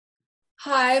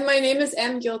Hi, my name is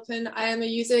Gilpin. I am a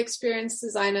user experience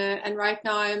designer, and right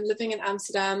now I am living in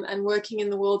Amsterdam and working in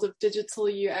the world of digital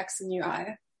UX and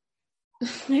UI.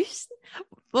 Nice.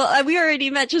 Well, we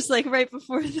already met just like right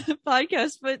before the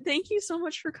podcast, but thank you so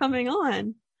much for coming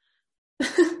on.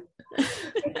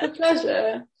 It's a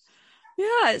pleasure.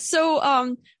 Yeah.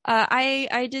 So,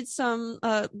 I did some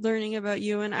learning about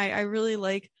you, and I really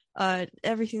like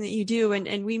everything that you do,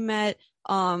 and we met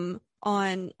on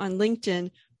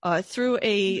LinkedIn through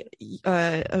a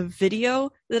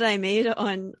video that I made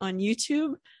on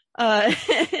YouTube.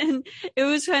 And it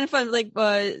was kind of fun. Like,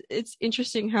 it's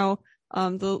interesting how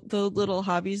the little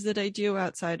hobbies that I do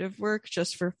outside of work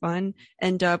just for fun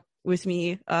end up with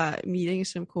me meeting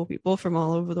some cool people from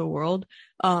all over the world.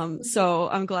 So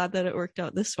I'm glad that it worked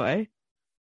out this way.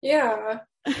 Yeah.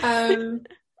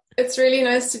 It's really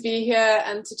nice to be here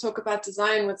and to talk about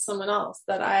design with someone else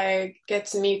that I get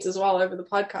to meet as well over the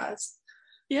podcast.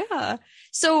 Yeah.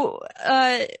 So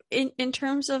in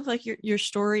terms of like your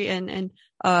story and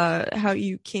how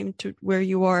you came to where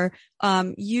you are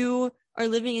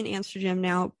living in Amsterdam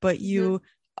now, but you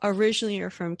originally are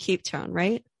from Cape Town,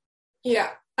 right?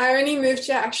 Yeah. I only moved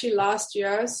here actually last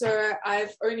year, so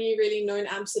I've only really known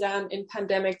Amsterdam in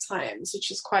pandemic times, which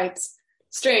is quite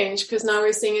strange because now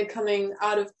we're seeing it coming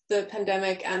out of the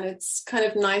pandemic, and it's kind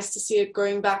of nice to see it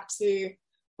going back to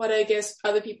what I guess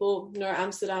other people know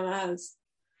Amsterdam as.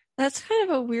 That's kind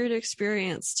of a weird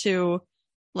experience to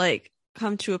like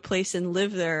come to a place and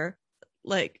live there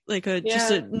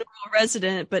just a normal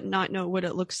resident, but not know what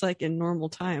it looks like in normal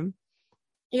time.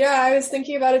 Yeah, I was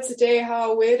thinking about it today,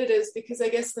 how weird it is, because I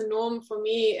guess the norm for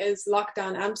me is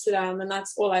lockdown Amsterdam, and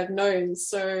that's all I've known.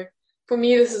 So for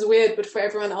me, this is weird, but for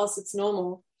everyone else, it's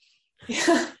normal.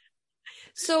 Yeah.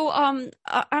 So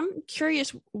I'm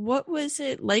curious, what was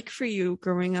it like for you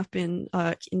growing up in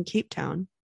Cape Town?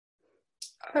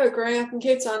 Oh, growing up in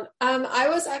Cape Town. I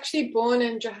was actually born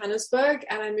in Johannesburg,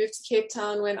 and I moved to Cape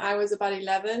Town when I was about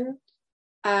 11.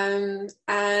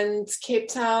 And Cape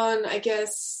Town, I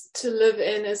guess, to live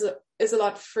in is a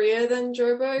lot freer than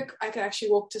Joburg. I could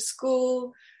actually walk to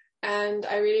school, and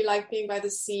I really like being by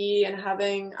the sea and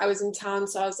I was in town,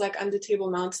 so I was like under Table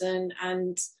Mountain,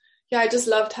 and yeah, I just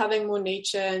loved having more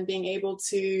nature and being able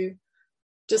to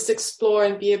just explore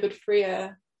and be a bit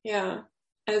freer. Yeah.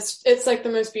 And it's like the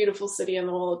most beautiful city in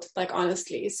the world, like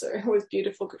honestly. So it was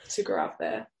beautiful to grow up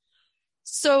there.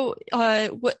 So,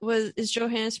 is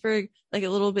Johannesburg like a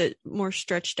little bit more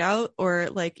stretched out, or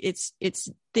like it's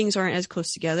things aren't as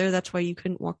close together? That's why you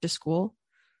couldn't walk to school?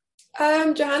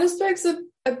 Johannesburg's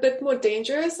a bit more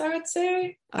dangerous, I would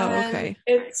say. Oh, okay.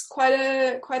 It's quite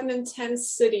an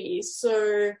intense city.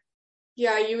 So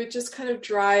yeah, you would just kind of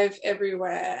drive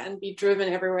everywhere and be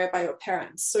driven everywhere by your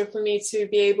parents. So for me to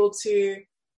be able to,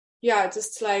 yeah,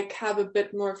 just to like have a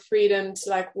bit more freedom to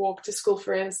like walk to school,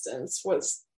 for instance,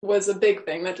 was a big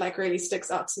thing that like really sticks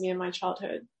out to me in my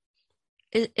childhood.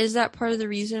 Is that part of the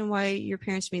reason why your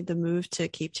parents made the move to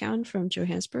Cape Town from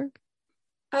Johannesburg?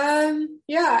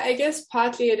 Yeah, I guess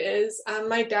partly it is.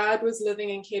 My dad was living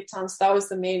in Cape Town, so that was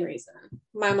the main reason.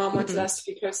 My mom wanted us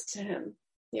to be closer to him.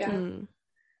 Yeah.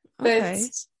 Okay.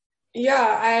 But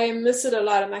yeah, I miss it a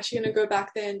lot. I'm actually going to go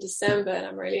back there in December, and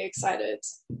I'm really excited.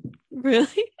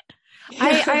 Really? Yeah.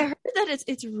 I heard that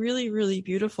it's really, really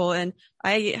beautiful, and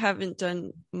I haven't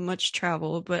done much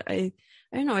travel, but I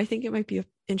don't know, I think it might be an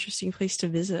interesting place to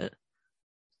visit.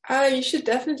 You should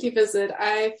definitely visit.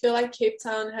 I feel like Cape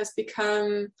Town has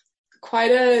become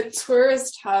quite a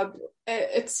tourist hub.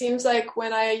 It seems like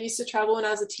when I used to travel when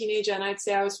I was a teenager and I'd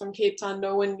say I was from Cape Town,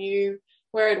 no one knew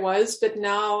where it was. But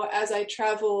now as I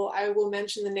travel, I will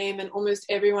mention the name, and almost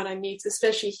everyone I meet,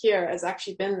 especially here, has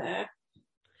actually been there.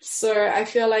 So I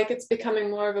feel like it's becoming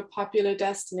more of a popular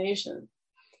destination.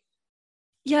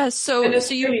 Yeah, and it's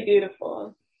really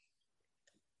beautiful.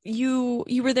 You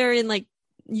were there in like,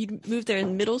 you moved there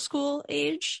in middle school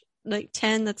age, like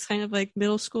 10, that's kind of like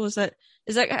middle school. Is that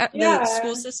the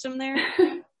school system there?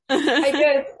 I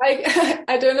guess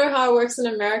I don't know how it works in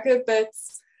America, but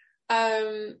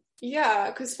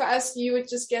yeah, because for us you would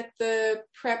just get the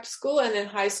prep school and then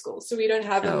high school, so we don't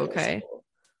have a middle school.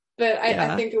 But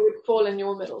I think it would fall in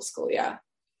your middle school. Yeah,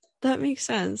 that makes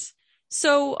sense.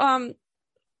 So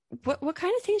what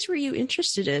kind of things were you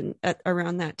interested in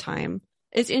around that time?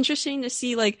 It's interesting to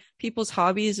see like people's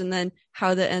hobbies and then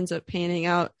how that ends up panning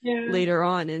out later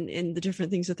on in the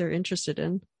different things that they're interested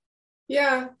in.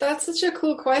 Yeah, that's such a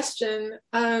cool question.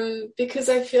 Because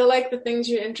I feel like the things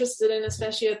you're interested in,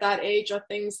 especially at that age, are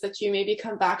things that you maybe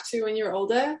come back to when you're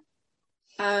older.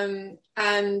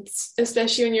 And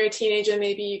especially when you're a teenager,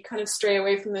 maybe you kind of stray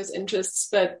away from those interests,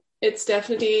 but it's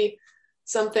definitely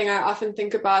something I often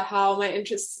think about, how my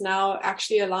interests now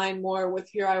actually align more with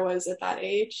who I was at that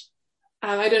age.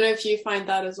 I don't know if you find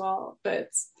that as well, but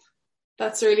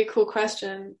that's a really cool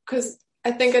question, because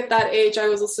I think at that age I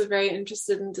was also very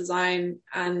interested in design,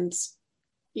 and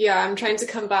yeah, I'm trying to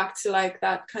come back to like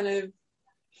that kind of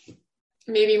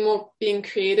maybe more being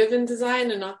creative in design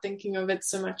and not thinking of it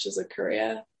so much as a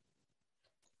career.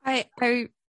 I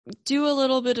do a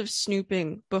little bit of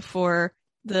snooping before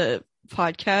the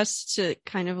podcast to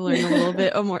kind of learn a little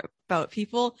bit more about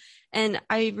people. And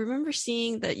I remember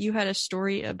seeing that you had a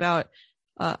story about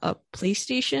a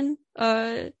PlayStation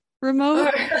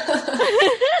remote.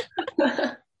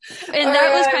 And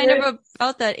that was kind of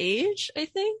about that age, I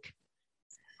think.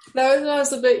 That was when I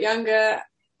was a bit younger.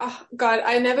 Oh, God,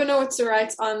 I never know what to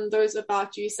write on those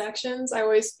about you sections. I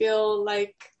always feel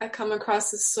like I come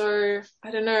across as so,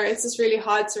 I don't know, it's just really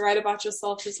hard to write about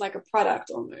yourself as like a product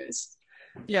almost.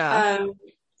 Yeah.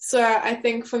 So I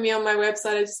think for me on my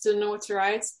website, I just didn't know what to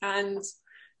write. And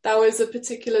that was a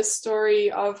particular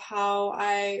story of how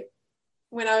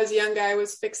when I was younger, I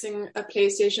was fixing a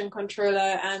PlayStation controller.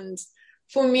 And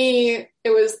for me,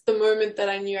 it was the moment that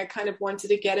I knew I kind of wanted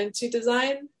to get into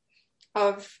design.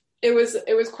 It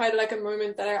was quite like a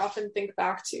moment that I often think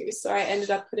back to. So I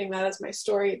ended up putting that as my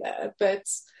story there. But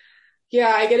yeah,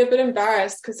 I get a bit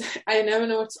embarrassed because I never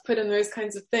know what to put in those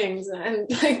kinds of things. And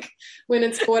like when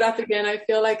it's brought up again, I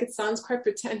feel like it sounds quite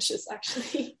pretentious,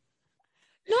 actually.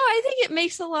 No, I think it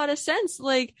makes a lot of sense.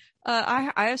 Like,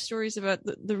 I have stories about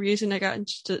the reason I got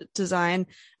into design,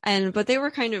 but they were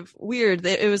kind of weird.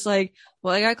 It was like,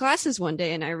 well, I got glasses one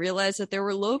day and I realized that there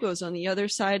were logos on the other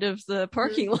side of the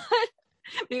parking lot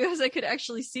because I could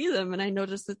actually see them. And I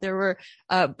noticed that there were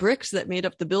bricks that made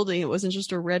up the building. It wasn't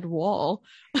just a red wall.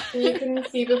 You couldn't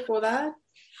see before that?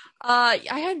 I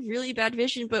had really bad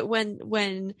vision, but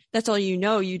when that's all you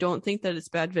know, you don't think that it's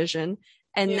bad vision.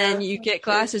 And then you get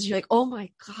glasses, you're like, oh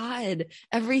my God,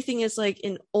 everything is like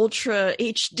in ultra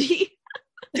HD.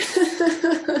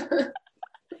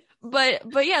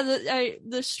 But yeah,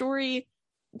 the story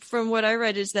from what I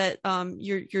read is that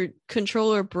your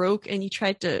controller broke and you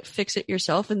tried to fix it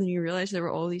yourself, and then you realized there were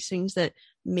all these things that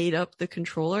made up the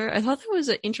controller. I thought that was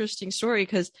an interesting story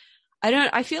because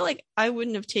I feel like I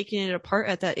wouldn't have taken it apart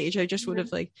at that age. I just would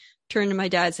have like turned to my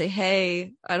dad and say,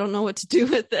 hey, I don't know what to do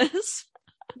with this.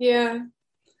 Yeah.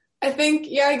 I think,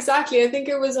 yeah, exactly. I think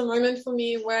it was a moment for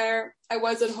me where I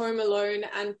was at home alone,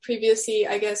 and previously,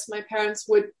 I guess my parents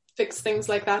would fix things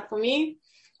like that for me.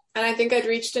 And I think I'd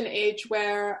reached an age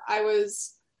where I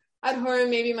was at home,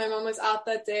 maybe my mom was out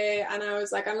that day, and I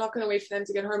was like, I'm not going to wait for them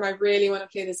to get home. I really want to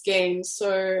play this game.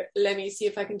 So let me see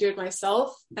if I can do it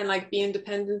myself and like be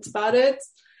independent about it.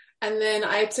 And then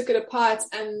I took it apart,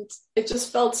 and it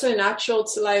just felt so natural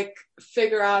to like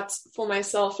figure out for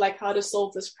myself like how to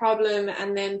solve this problem,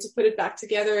 and then to put it back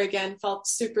together again felt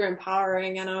super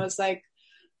empowering. And I was like,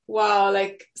 wow,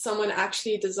 like someone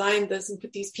actually designed this and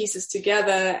put these pieces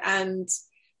together, and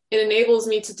it enables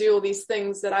me to do all these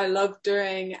things that I love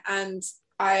doing. And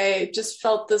I just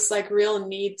felt this like real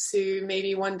need to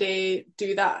maybe one day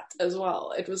do that as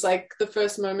well. It was like the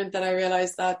first moment that I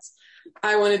realized that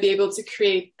I want to be able to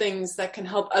create things that can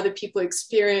help other people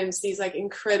experience these like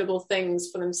incredible things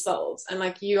for themselves. And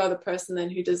like you are the person then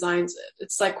who designs it.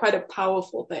 It's like quite a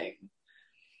powerful thing.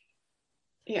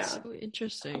 Yeah. So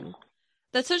interesting.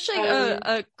 That's such like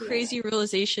a crazy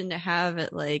realization to have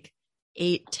at like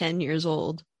 8-10 years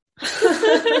old.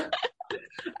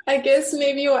 I guess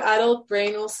maybe your adult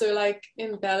brain also like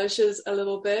embellishes a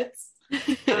little bit.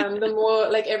 The more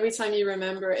like every time you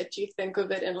remember it, you think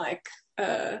of it in like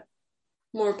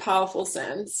more powerful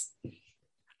sense.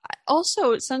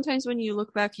 Also, sometimes when you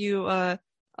look back, you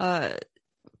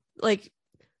like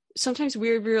sometimes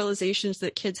weird realizations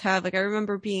that kids have. Like I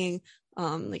remember being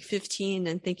like 15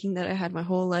 and thinking that I had my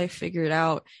whole life figured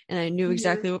out and I knew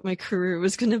exactly what my career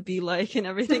was going to be like and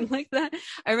everything like that.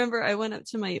 I remember I went up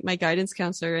to my guidance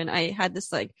counselor and I had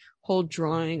this like whole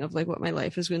drawing of like what my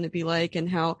life was going to be like and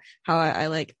how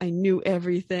I knew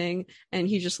everything, and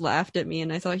he just laughed at me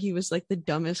and I thought he was like the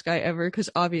dumbest guy ever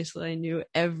because obviously I knew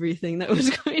everything that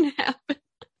was going to happen.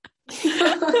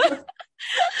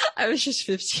 I was just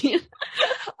 15.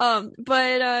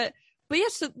 But yeah,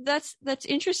 so that's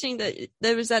interesting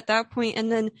that was at that point,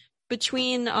 and then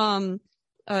between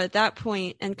that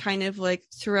point and kind of like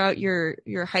throughout your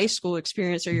high school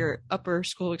experience or your upper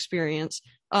school experience,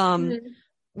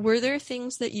 were there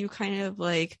things that you kind of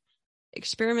like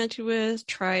experimented with,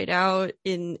 tried out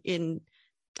in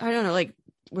I don't know, like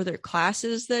were there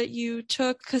classes that you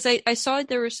took? Because I saw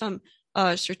there were some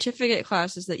certificate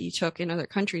classes that you took in other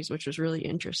countries, which was really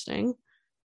interesting.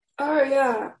 Oh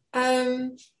yeah.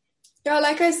 Yeah,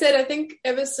 like I said, I think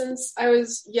ever since I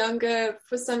was younger,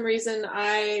 for some reason,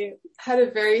 I had a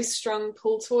very strong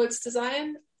pull towards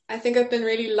design. I think I've been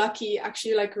really lucky,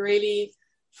 actually, like really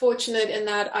fortunate in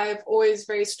that I've always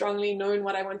very strongly known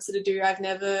what I wanted to do. I've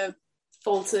never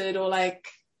faltered or like,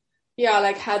 yeah,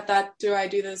 like had that do I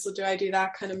do this or do I do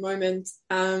that kind of moment.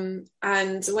 And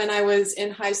when I was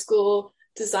in high school,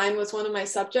 design was one of my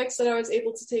subjects that I was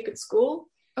able to take at school.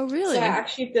 Oh, So I really?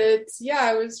 actually did,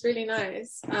 yeah, it was really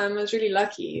nice. I was really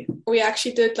lucky. We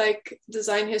actually did like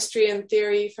design history and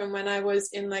theory from when I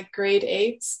was in like grade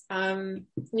eight.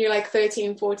 You're like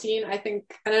 13, 14. I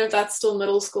think, I don't know if that's still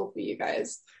middle school for you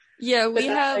guys, Yeah, but we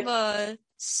that's have like,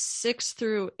 6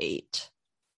 through 8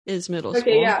 is middle okay,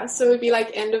 school. yeah. So it would be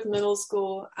like end of middle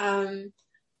school. And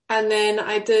then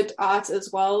I did art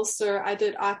as well. So I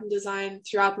did art and design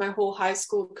throughout my whole high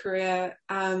school career.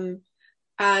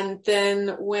 And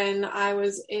then when I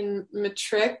was in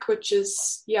matric, which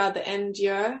is, yeah, the end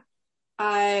year,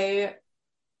 I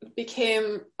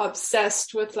became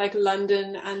obsessed with like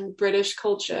London and British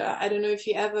culture. I don't know if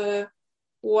you ever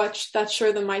watched that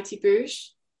show, The Mighty Boosh.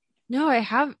 No, I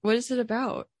have. What is it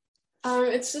about?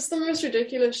 It's just the most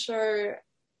ridiculous show.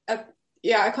 Uh,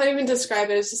 yeah, I can't even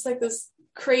describe it. It's just like this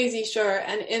crazy show.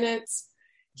 And in it,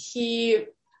 he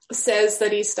says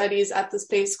that he studies at this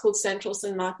place called Central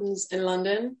St. Martin's in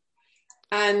London.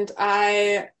 And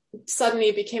I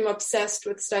suddenly became obsessed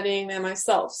with studying there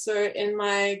myself. So in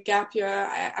my gap year,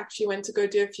 I actually went to go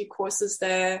do a few courses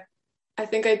there. I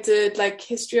think I did like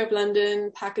history of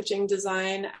London, packaging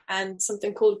design, and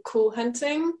something called cool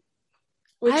hunting,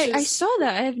 which I is saw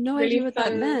that. I have no idea really what that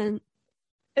fun. meant.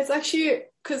 It's actually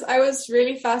because I was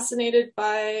really fascinated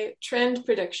by trend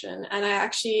prediction, and I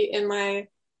actually in my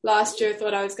last year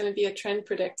thought I was going to be a trend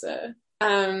predictor,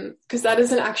 because that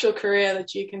is an actual career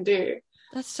that you can do.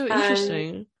 That's so And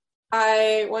interesting.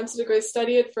 I wanted to go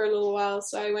study it for a little while,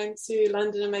 so I went to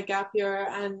London in my gap year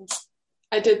and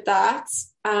I did that.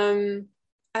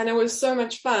 And it was so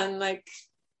much fun. Like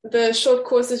the short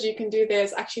courses you can do there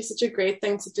is actually such a great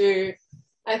thing to do.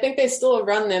 I think they still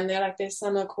run them. They're like their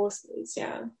summer courses.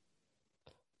 Yeah.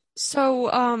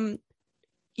 So,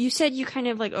 you said you kind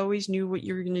of like always knew what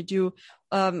you were going to do.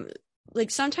 Um, like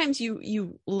sometimes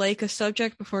you like a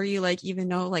subject before you like even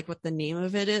know like what the name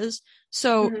of it is.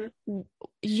 So, Mm-hmm.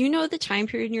 you know the time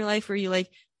period in your life where you like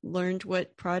learned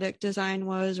what product design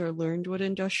was or learned what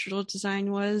industrial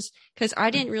design was? Because I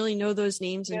didn't really know those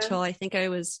names Yeah. until I think I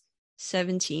was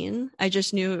 17. I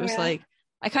just knew it Oh, was yeah. like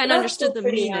I kind But of that's understood still the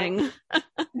pretty young.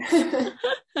 meaning.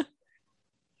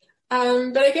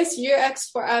 But I guess UX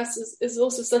for us is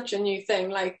also such a new thing.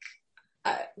 Like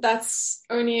that's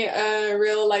only a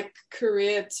real like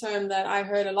career term that I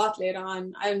heard a lot later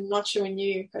on. I'm not sure when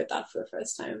you heard that for the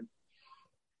first time.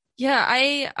 Yeah,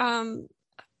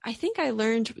 I think I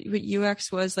learned what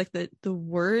UX was like the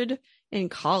word in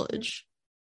college.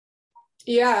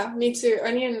 Yeah, me too.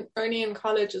 Only in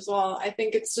college as well. I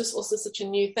think it's just also such a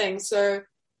new thing. So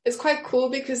it's quite cool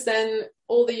because then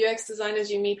all the UX designers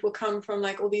you meet will come from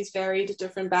like all these varied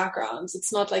different backgrounds.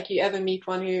 It's not like you ever meet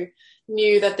one who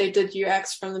knew that they did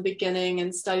UX from the beginning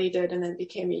and studied it and then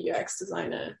became a UX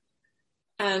designer.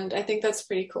 And I think that's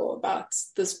pretty cool about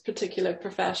this particular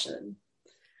profession.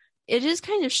 It is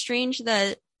kind of strange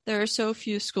that there are so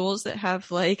few schools that have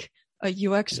like a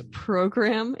UX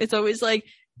program. It's always like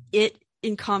it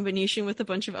in combination with a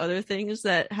bunch of other things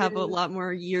that have a Yeah. lot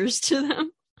more years to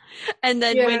them. And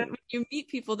then Yeah. when you meet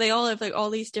people, they all have like all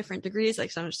these different degrees,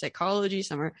 like some are psychology,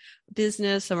 some are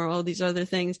business, some are all these other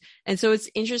things. And so it's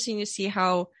interesting to see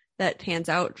how that pans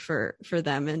out for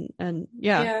them. And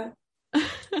yeah. Yeah.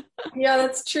 Yeah,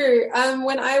 that's true.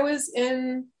 When I was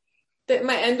in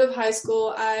my end of high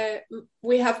school,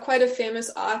 we have quite a famous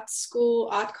art school,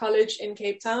 art college in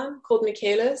Cape Town called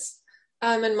Michaelis.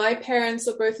 And my parents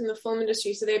are both in the film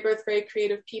industry, so they're both very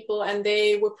creative people, and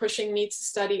they were pushing me to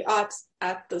study art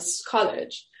at this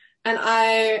college. And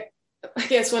I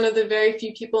guess one of the very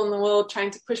few people in the world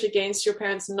trying to push against your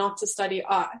parents not to study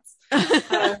art.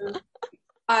 Um,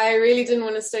 I really didn't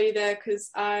want to study there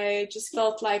because I just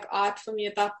felt like art for me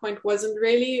at that point wasn't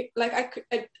really like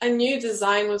I knew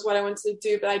design was what I wanted to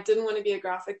do, but I didn't want to be a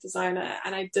graphic designer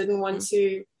and I didn't want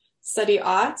to study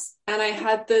art. And I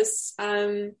had this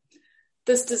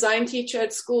design teacher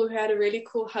at school who had a really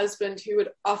cool husband who would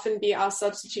often be our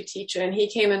substitute teacher. And he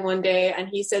came in one day and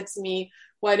he said to me,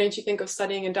 "Why don't you think of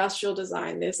studying industrial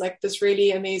design? There's like this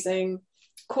really amazing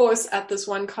course at this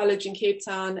one college in Cape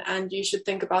Town and you should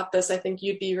think about this. I think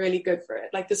you'd be really good for it.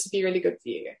 Like this would be really good for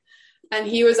you." And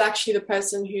he was actually the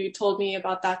person who told me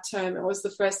about that term. It was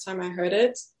the first time I heard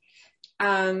it.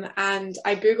 And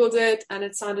I Googled it and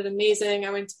it sounded amazing.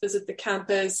 I went to visit the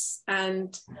campus,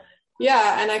 and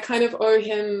yeah, and I kind of owe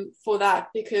him for that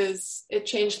because it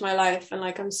changed my life. And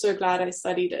like, I'm so glad I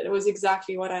studied it. It was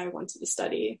exactly what I wanted to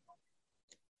study.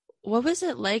 What was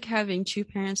it like having two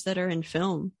parents that are in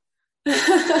film?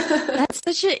 That's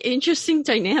such an interesting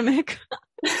dynamic.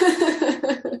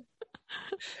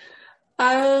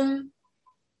 I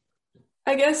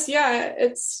guess, yeah,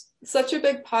 it's such a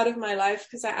big part of my life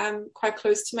because I am quite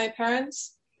close to my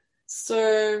parents.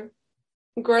 So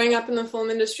growing up in the film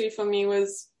industry for me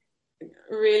was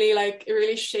really like, it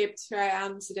really shaped who I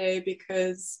am today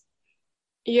because,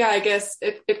 yeah, I guess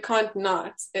it can't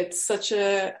not. It's such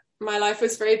a, my life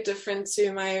was very different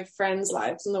to my friends'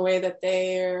 lives in the way that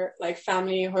their like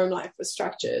family home life was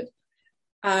structured.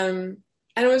 And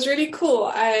it was really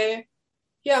cool.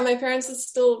 Yeah, my parents are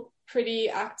still pretty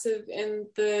active in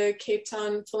the Cape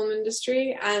Town film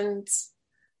industry, and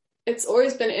it's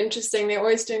always been interesting. They're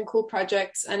always doing cool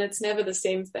projects, and it's never the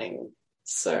same thing.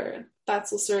 So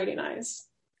that's also really nice.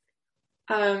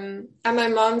 And my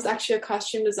mom's actually a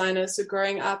costume designer. So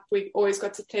growing up, we always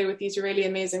got to play with these really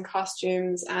amazing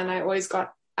costumes, and I always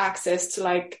got access to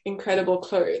like incredible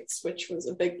clothes, which was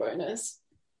a big bonus.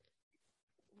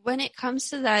 When it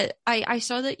comes to that, I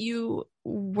saw that you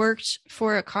worked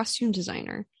for a costume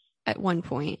designer at one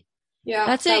point. Yeah,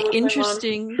 that's that an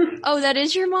interesting. Oh, that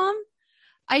is your mom?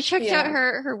 I checked out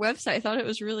her website. I thought it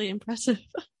was really impressive.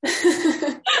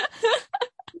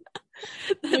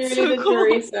 You really so did cool. your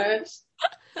research.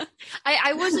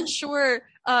 I wasn't sure.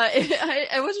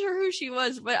 I wasn't sure who she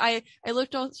was, but I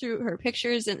looked all through her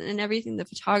pictures and everything. The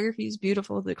photography is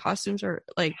beautiful. The costumes are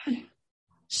like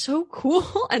so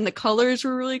cool, and the colors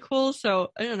were really cool.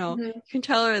 So I don't know. Mm-hmm. You can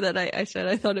tell her that I said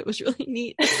I thought it was really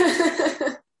neat.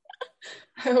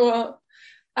 Well,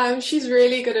 she's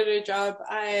really good at her job.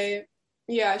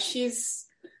 She's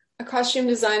a costume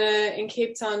designer in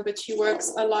Cape Town, but she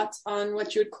works a lot on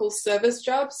what you would call service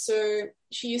jobs. So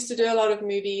she used to do a lot of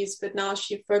movies, but now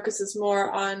she focuses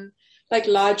more on like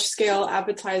large scale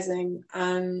advertising.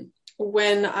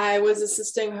 When I was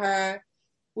assisting her,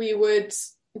 we would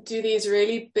do these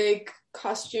really big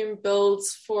costume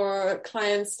builds for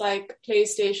clients like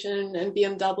PlayStation and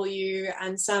BMW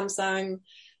and Samsung.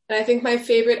 And I think my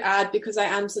favorite ad, because I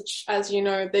am such, as you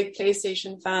know, a big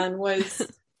PlayStation fan, was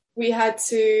we had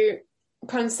to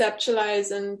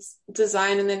conceptualize and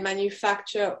design and then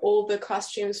manufacture all the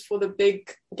costumes for the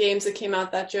big games that came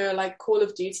out that year, like Call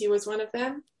of Duty was one of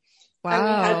them. Wow. And we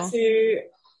had to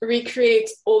recreate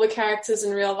all the characters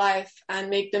in real life and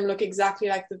make them look exactly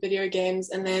like the video games,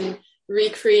 and then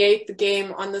recreate the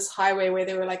game on this highway where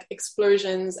there were like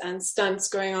explosions and stunts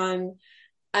going on.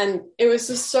 And it was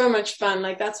just so much fun.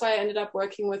 Like, that's why I ended up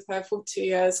working with her for 2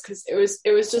 years, because it was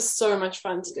just so much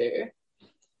fun to do.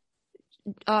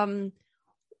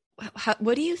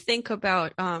 What do you think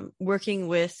about working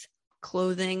with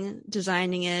clothing,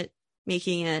 designing it,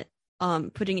 making it,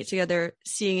 putting it together,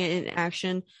 seeing it in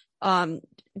action?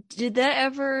 Did that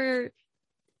ever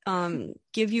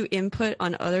give you input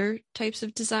on other types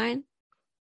of design?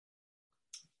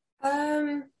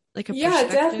 Like a yeah,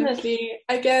 definitely.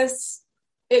 I guess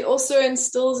it also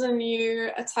instills in you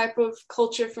a type of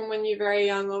culture from when you're very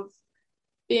young of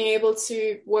being able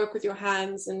to work with your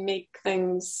hands and make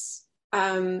things.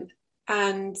 And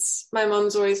my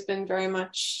mom's always been very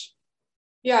much,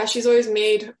 she's always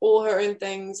made all her own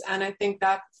things. And I think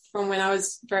that from when I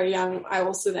was very young, I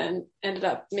also then ended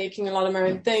up making a lot of my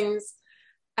own things.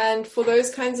 And for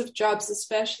those kinds of jobs,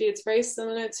 especially, it's very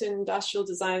similar to industrial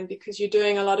design because you're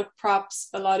doing a lot of props,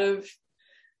 a lot of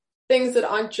things that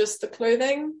aren't just the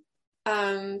clothing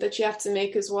that you have to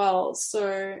make as well.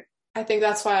 So I think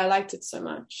that's why I liked it so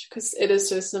much, because it is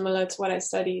so similar to what I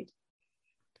studied.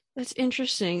 That's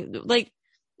interesting. Like,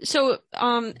 so,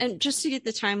 and just to get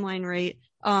the timeline right,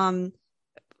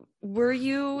 were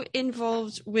you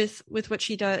involved with what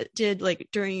she did like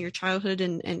during your childhood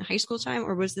and high school time,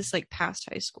 or was this like past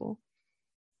high school?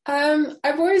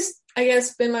 I've always, I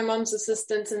guess, been my mom's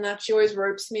assistant in that she always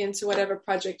ropes me into whatever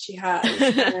project she has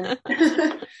and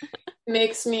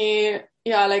makes me,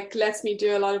 lets me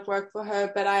do a lot of work for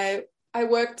her. But I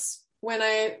worked when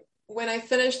I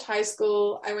finished high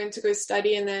school, I went to go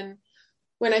study. And then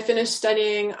when I finished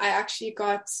studying, I actually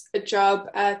got a job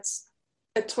at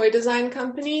a toy design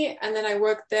company. And then I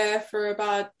worked there for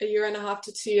about 1.5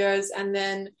 to 2 years. And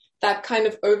then that kind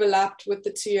of overlapped with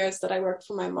the 2 years that I worked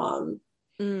for my mom.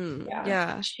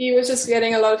 She was just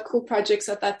getting a lot of cool projects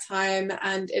at that time,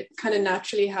 and it kind of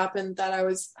naturally happened that I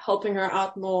was helping her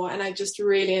out more, and I just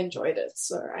really enjoyed it,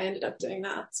 so I ended up doing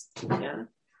that.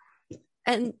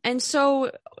 And so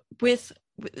with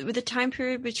the time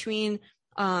period between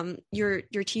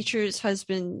your teacher's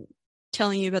husband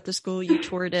telling you about the school, you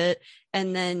toured it,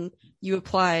 and then you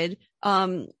applied.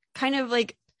 Kind of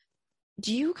like,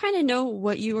 do you kind of know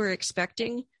what you were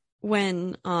expecting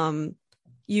when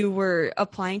you were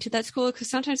applying to that school? Because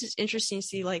sometimes it's interesting to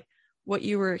see like what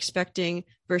you were expecting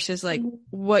versus like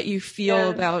what you feel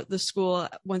about the school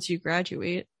once you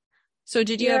graduate. So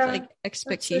did you have like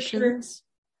expectations?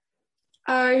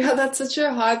 Yeah, that's such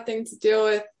a hard thing to deal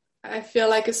with. I feel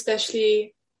like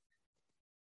especially,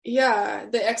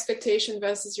 the expectation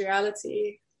versus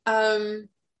reality. I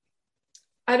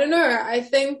don't know. I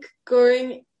think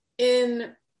going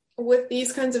in with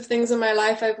these kinds of things in my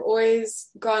life, I've always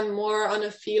gone more on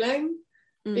a feeling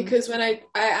because when I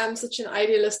am such an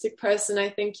idealistic person, I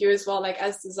think you as well, like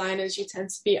as designers, you tend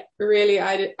to be really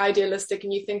idealistic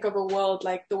and you think of a world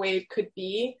like the way it could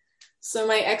be. So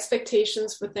my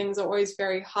expectations for things are always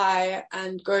very high,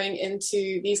 and going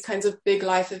into these kinds of big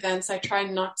life events, I try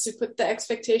not to put the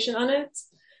expectation on it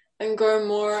and go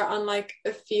more on like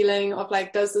a feeling of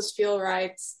like, does this feel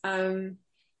right? And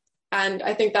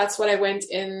I think that's what I went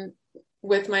in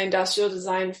with my industrial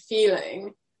design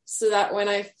feeling, so that when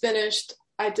I finished,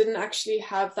 I didn't actually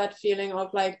have that feeling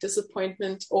of like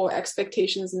disappointment or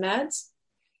expectations met.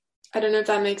 I don't know if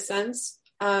that makes sense.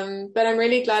 But I'm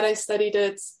really glad I studied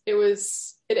it.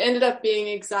 It ended up being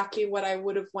exactly what I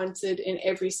would have wanted in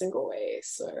every single way.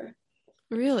 So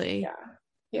really?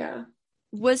 Yeah.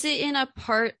 Was it in a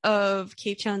part of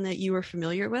Cape Town that you were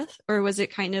familiar with, or was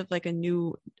it kind of like a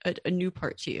new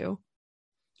part to you?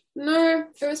 No,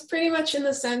 it was pretty much in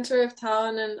the center of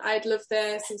town, and I'd lived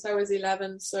there since I was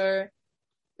 11. So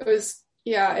it was,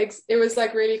 it was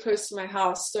like really close to my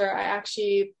house. So I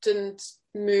actually didn't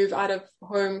move out of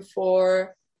home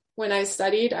for when I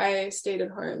studied. I stayed at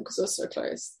home because it was so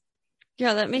close.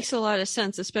 Yeah, that makes a lot of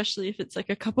sense, especially if it's like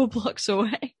a couple blocks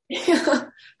away. Yeah,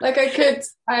 like it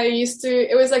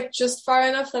was like just far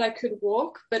enough that I could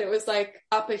walk, but it was like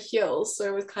up a hill, so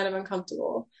it was kind of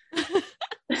uncomfortable.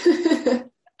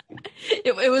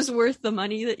 It was worth the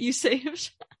money that you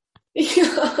saved.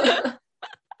 Yeah.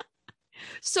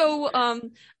 So,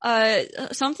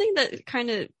 something that kind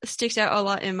of sticks out a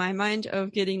lot in my mind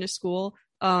of getting to school,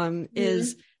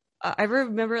 is I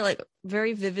remember like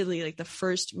very vividly, like the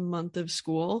first month of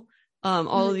school.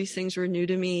 All of these things were new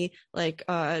to me. Like,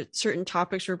 certain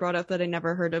topics were brought up that I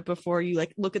never heard of before. You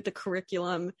like look at the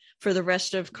curriculum for the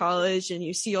rest of college and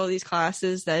you see all these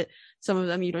classes that some of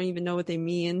them you don't even know what they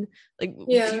mean. Like, do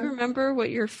you remember what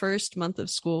your first month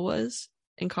of school was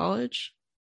in college?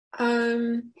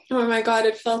 Oh my God,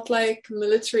 it felt like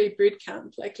military boot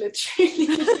camp, like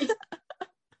literally.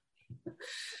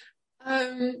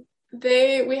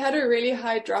 We had a really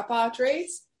high dropout rate,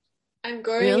 and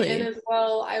going in as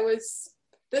well,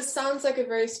 this sounds like a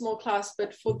very small class,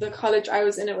 but for the college I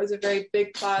was in, it was a very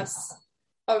big class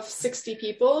of 60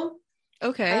 people.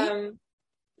 Okay.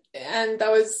 And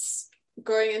that was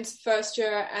going into first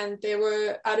year, and they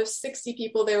were, out of 60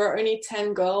 people, there were only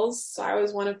 10 girls. So I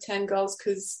was one of 10 girls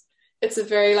because it's a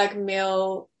very like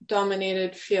male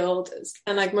dominated field,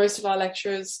 and like most of our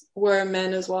lecturers were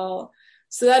men as well.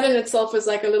 So that in itself was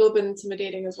like a little bit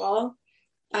intimidating as well.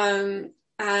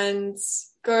 And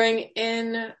going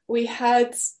in, we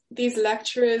had these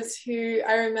lecturers who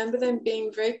I remember them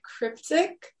being very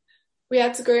cryptic. We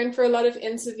had to go in for a lot of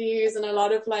interviews and a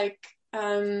lot of like,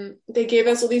 they gave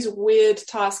us all these weird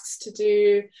tasks to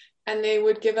do, and they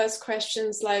would give us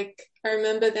questions like, I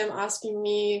remember them asking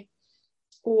me,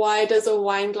 why does a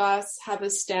wine glass have a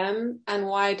stem and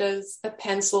why does a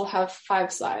pencil have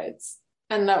 5 sides?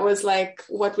 And that was like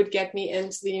what would get me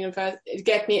into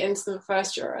the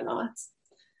first year or not.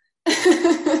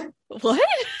 What?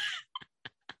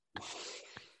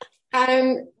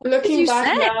 And looking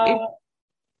back now,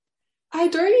 I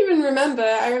don't even remember.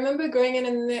 I remember going in,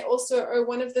 and they also,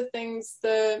 one of the things,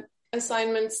 the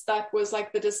assignments that was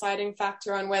like the deciding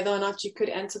factor on whether or not you could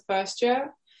enter first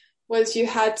year, was you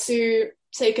had to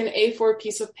take an A4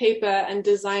 piece of paper and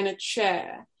design a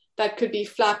chair that could be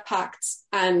flat packed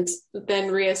and then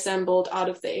reassembled out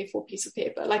of the A4 piece of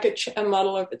paper, like a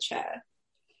model of a chair.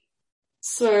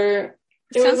 So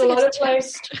it was a lot of like,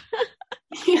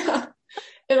 yeah,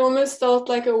 it almost felt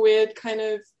like a weird kind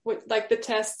of like the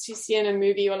tests you see in a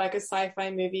movie or like a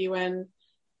sci-fi movie when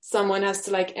someone has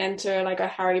to like enter like a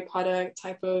Harry Potter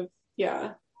type of,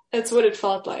 it's what it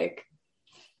felt like.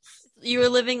 You were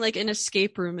living like an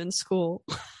escape room in school.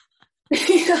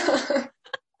 Yeah.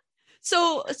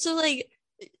 So like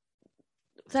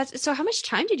so how much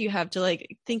time did you have to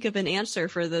like think of an answer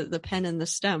for the pen and the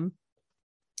stem?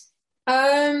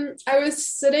 I was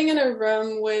sitting in a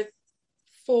room with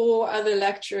four other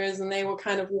lecturers, and they were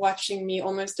kind of watching me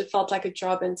almost. It felt like a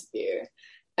job interview.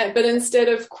 But instead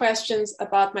of questions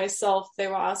about myself, they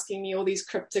were asking me all these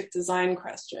cryptic design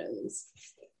questions.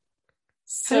 How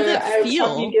So did that I was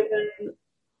probably feel? given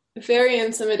very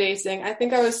intimidating. I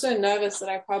think I was so nervous that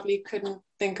I probably couldn't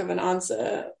think of an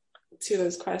answer to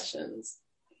those questions.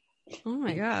 Oh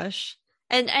my gosh.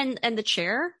 And the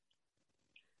chair?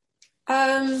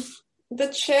 Um, the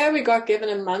chair we got given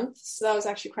a month, so that was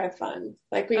actually quite fun.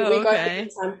 Like we Oh, got given okay.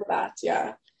 time for that,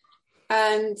 yeah.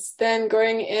 And then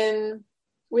going in,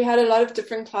 we had a lot of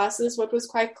different classes. What was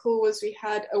quite cool was we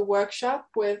had a workshop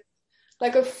with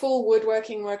like a full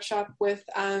woodworking workshop with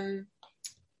a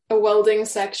welding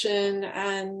section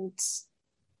and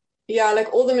yeah,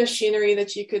 like all the machinery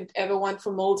that you could ever want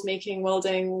for mold making,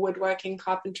 welding, woodworking,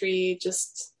 carpentry,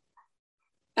 just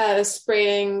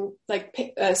spraying, like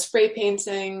spray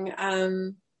painting.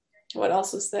 What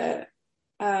else was there?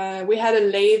 We had a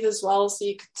lathe as well, so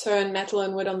you could turn metal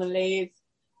and wood on the lathe,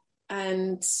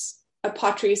 and a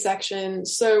pottery section.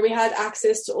 So we had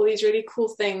access to all these really cool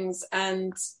things,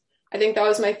 and I think that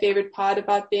was my favorite part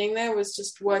about being there, was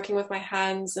just working with my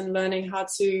hands and learning how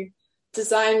to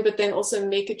design, but then also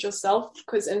make it yourself.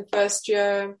 Because in first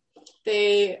year,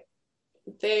 they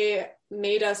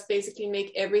made us basically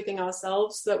make everything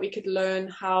ourselves so that we could learn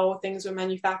how things were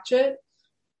manufactured.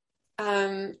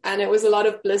 And it was a lot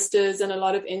of blisters and a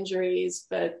lot of injuries,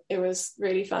 but it was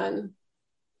really fun.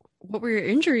 What were your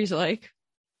injuries like?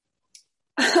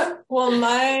 Well,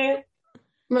 my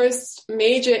most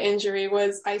major injury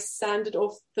was I sanded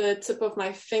off the tip of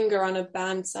my finger on a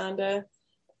band sander.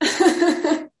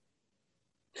 But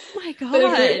Oh my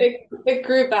God. it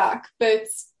grew back. But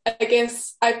I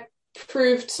guess I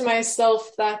proved to myself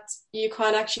that you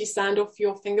can't actually sand off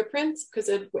your fingerprints because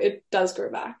it does grow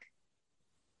back.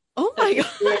 Oh my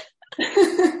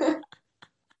God.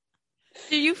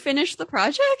 Did you finish the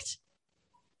project?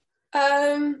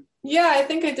 Yeah, I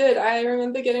think I did. I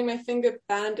remember getting my finger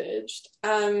bandaged.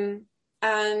 And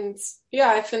yeah,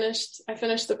 I finished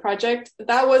the project.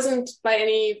 That wasn't by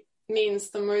any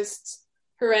means the most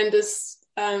horrendous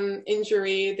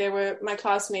injury. My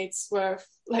classmates were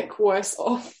like worse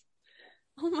off.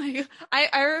 Oh my God.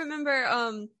 I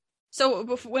remember so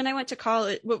when I went to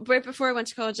college, right before I went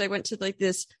to college, I went to like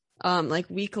this like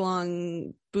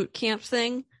week-long boot camp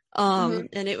thing. Mm-hmm.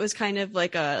 And it was kind of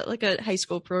like a high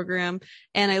school program,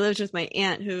 and I lived with my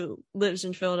aunt who lives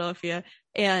in Philadelphia,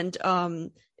 and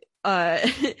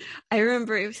I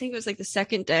remember, I think it was like the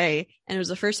second day, and it was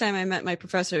the first time I met my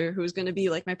professor, who was going to be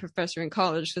like my professor in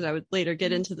college because I would later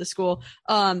get into the school.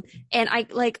 And I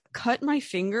like cut my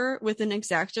finger with an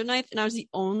X-Acto knife, and I was the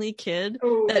only kid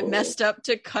that Oh, messed up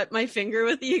to cut my finger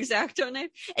with the X-Acto knife.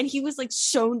 And he was like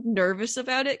so nervous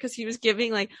about it because he was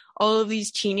giving like all of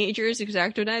these teenagers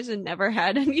X-Acto knives and never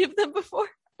had any of them before.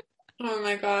 oh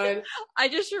my God. I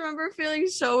just remember feeling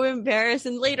so embarrassed,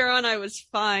 and later on I was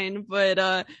fine, but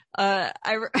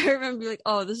I remember like,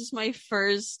 oh, this is my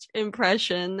first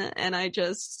impression and I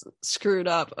just screwed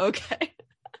up. Okay.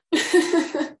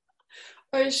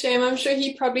 Oh, shame. I'm sure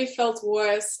he probably felt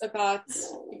worse about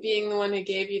being the one who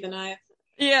gave you the knife.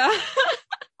 Yeah.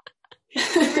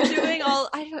 We were doing all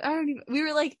I don't even, we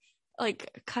were like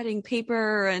cutting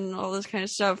paper and all this kind of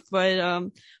stuff, but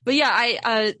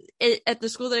yeah, at the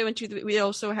school that I went to, we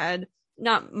also had,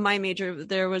 not my major,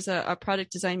 there was a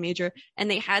product design major,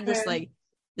 and they had this Yeah. like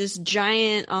this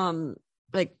giant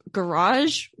like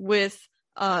garage with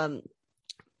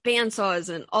bandsaws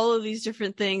and all of these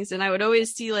different things, and I would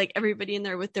always see like everybody in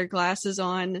there with their glasses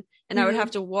on, and I would have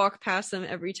Mm-hmm. to walk past them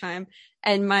every time.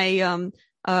 And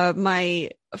my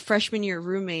freshman year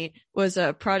roommate was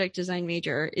a product design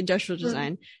major, industrial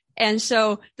design. And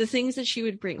so the things that she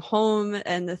would bring home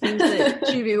and the things that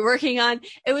she'd be working on,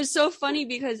 it was so funny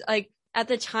because like at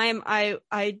the time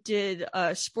I did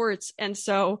sports, and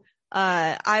so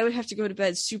I would have to go to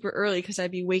bed super early because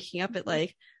I'd be waking up at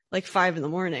like 5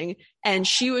 a.m, and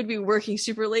she would be working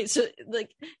super late. So like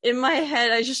in my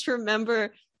head, I just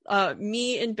remember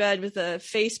me in bed with a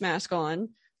face mask on,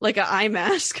 like an eye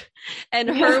mask, and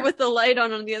her Yeah. with the light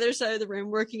on the other side of the room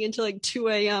working until like 2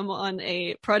 a.m. on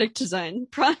a product design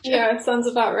project. Yeah, it sounds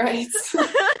about right.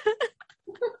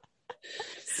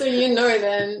 So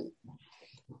then.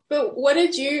 But what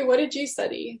did you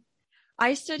study?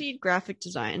 I studied graphic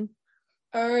design.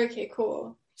 Oh, okay,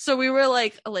 cool. So we were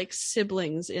like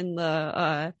siblings in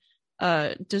the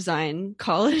design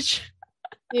college.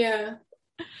 Yeah.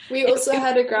 We also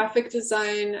had a graphic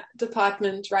design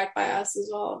department right by us as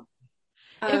well.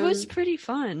 It was Um, pretty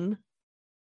fun.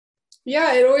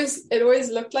 yeah, it always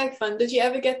looked like fun. Did you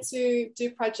ever get to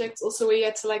do projects also where you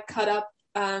had to like cut up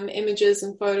images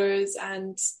and photos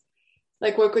and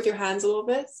like work with your hands a little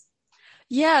bit?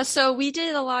 Yeah, so we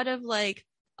did a lot of like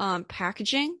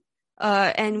packaging,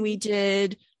 and we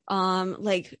did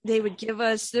like they would give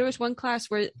us, there was one class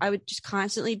where I would just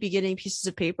constantly be getting pieces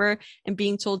of paper and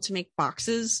being told to make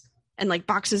boxes and like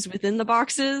boxes within the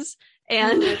boxes.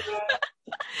 And Oh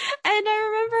and I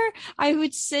remember I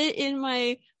would sit in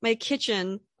my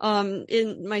kitchen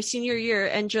in my senior year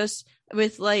and just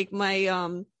with like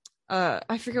my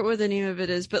I forget what the name of it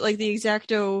is, but like the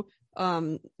X-Acto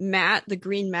mat, the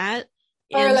green mat.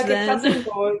 or And like a then cutting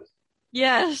board.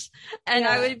 yes, and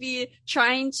I Yeah. would be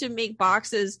trying to make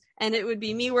boxes and it would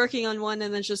be me working on one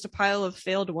and then just a pile of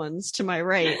failed ones to my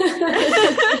right.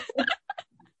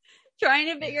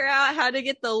 Trying to figure out how to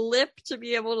get the lip to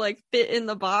be able to like fit in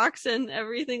the box and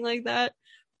everything like that.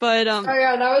 But Oh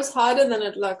yeah, that was harder than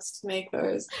it looks to make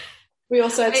those. We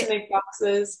also had to I make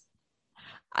boxes.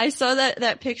 I saw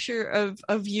that picture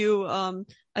of you.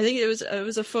 I think it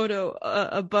was a photo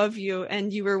above you,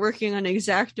 and you were working on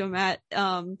X-Acto mat.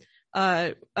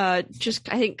 Just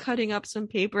I think cutting up some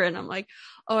paper, and I'm like,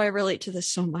 oh, I relate to this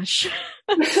so much.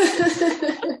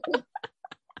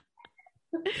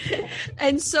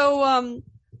 And so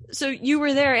you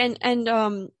were there, and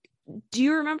do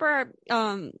you remember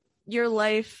your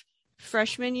life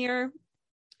freshman year,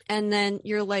 and then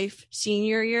your life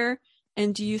senior year,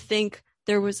 and do you think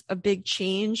there was a big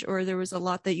change or there was a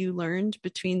lot that you learned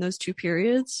between those two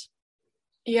periods?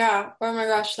 Yeah, oh my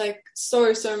gosh, like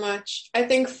so much. I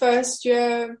think first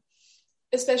year,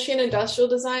 especially in industrial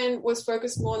design, was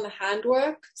focused more on the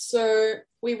handwork. So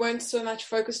we weren't so much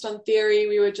focused on theory.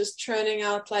 We were just churning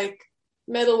out like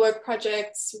metalwork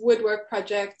projects, woodwork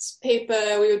projects,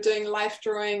 paper. We were doing life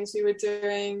drawings. We were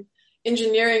doing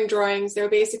engineering drawings. They were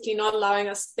basically not allowing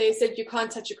us. They said you can't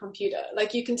touch a computer.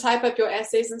 Like you can type up your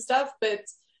essays and stuff, but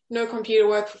no computer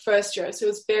work for first year. So it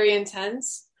was very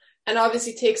intense and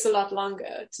obviously takes a lot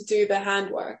longer to do the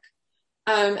handwork.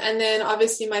 And then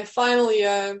obviously my final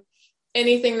year,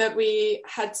 anything that we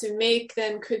had to make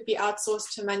then could be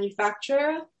outsourced to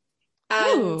manufacturer.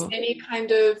 And Ooh. any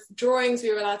kind of drawings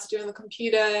we were allowed to do on the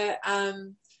computer.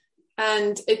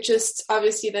 And it just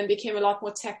obviously then became a lot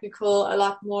more technical, a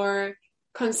lot more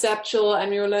conceptual, and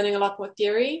we were learning a lot more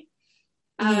theory.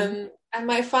 And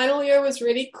my final year was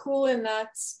really cool in that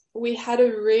we had a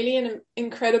really an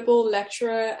incredible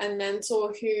lecturer and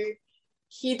mentor who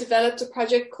he developed a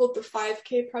project called the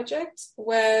 5K project,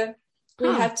 where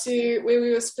where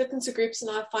we were split into groups in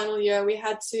our final year. We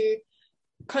had to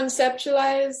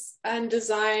conceptualize and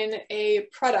design a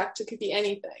product. It could be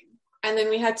anything. And then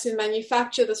we had to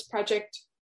manufacture this product,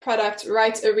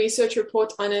 write a research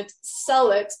report on it, sell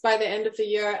it by the end of the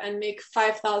year, and make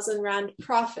 5,000 Rand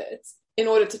profit in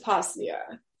order to pass the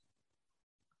year.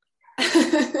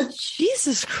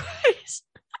 Jesus Christ.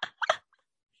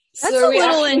 That's So a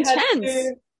little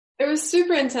intense. It was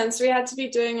super intense. We had to be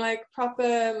doing like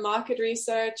proper market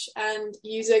research and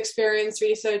user experience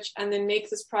research and then make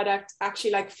this product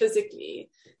actually like physically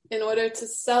in order to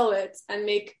sell it and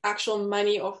make actual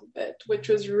money off of it, which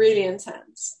was really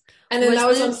intense. And then that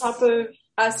was on top of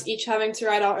us each having to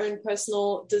write our own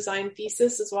personal design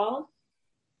thesis as well.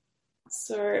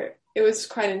 So it was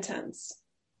quite intense.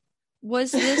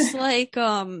 Was this like,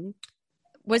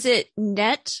 was it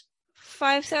net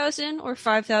 5,000 or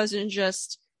 5,000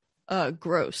 just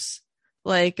gross?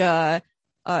 Like,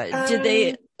 did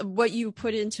they, what you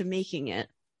put into making it?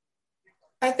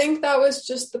 I think that was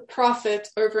just the profit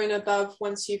over and above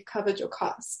once you've covered your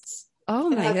costs. Oh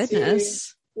my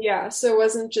goodness. Yeah, so it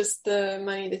wasn't just the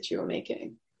money that you were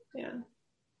making. Yeah.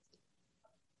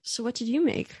 So what did you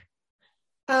make?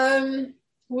 Oh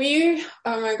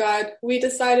my God, we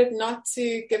decided not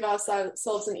to give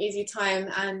ourselves an easy time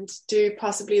and do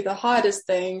possibly the hardest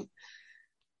thing,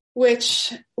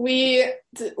 which we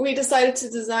decided to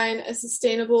design a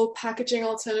sustainable packaging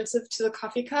alternative to the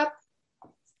coffee cup.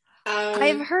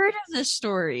 I've heard of this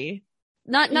story.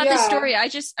 Not the story. I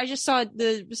just saw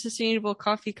the sustainable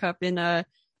coffee cup in what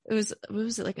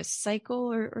was it, like a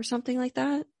cycle or something like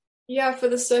that? Yeah, for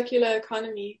the circular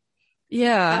economy.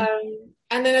 Yeah.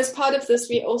 And then as part of this,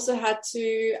 we also had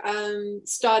to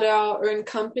start our own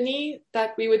company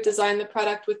that we would design the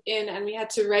product within, and we had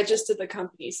to register the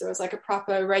company. So it was like a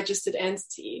proper registered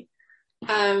entity.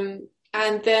 And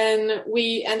then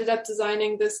we ended up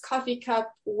designing this coffee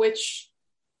cup, which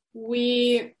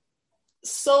we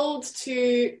sold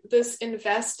to this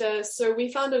investor. So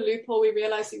we found a loophole. We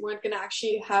realized we weren't going to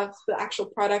actually have the actual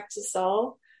product to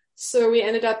sell. So we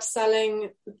ended up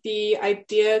selling the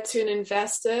idea to an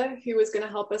investor who was going to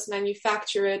help us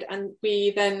manufacture it. And we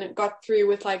then got through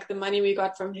with like the money we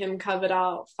got from him covered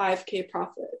our 5K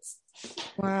profits.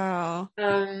 Wow.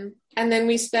 And then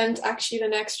we spent actually the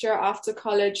next year after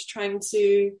college trying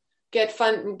to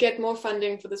get more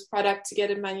funding for this product to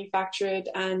get it manufactured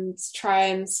and try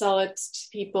and sell it to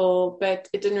people, but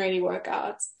it didn't really work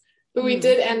out. But we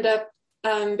did end up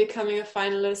becoming a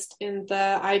finalist in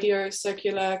the IDEO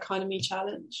Circular Economy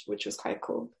Challenge, which was quite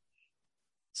cool.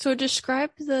 So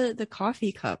describe the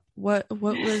coffee cup. What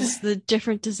was the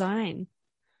different design?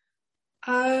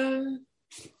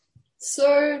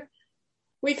 So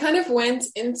we kind of went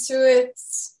into it.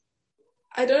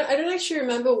 I don't actually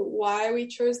remember why we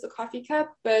chose the coffee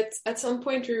cup, but at some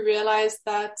point we realized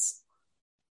that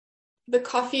the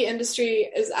coffee industry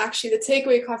is actually, the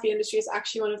takeaway coffee industry is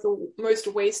actually one of the most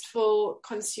wasteful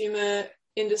consumer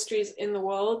industries in the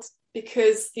world,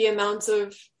 because the amount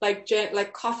of like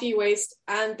coffee waste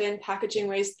and then packaging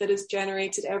waste that is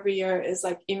generated every year is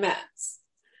like immense.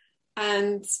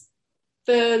 And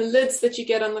the lids that you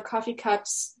get on the coffee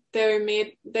cups, they're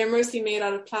mostly made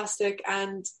out of plastic,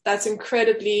 and that's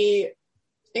incredibly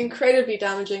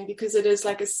damaging because it is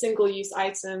like a single-use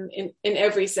item in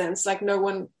every sense. Like no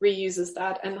one reuses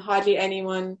that, and hardly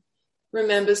anyone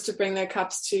remembers to bring their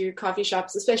cups to coffee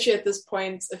shops, especially at this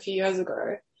point a few years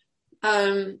ago.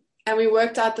 And we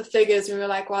worked out the figures, and we were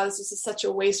like, wow, this is such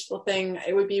a wasteful thing.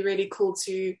 It would be really cool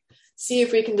to see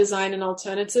if we can design an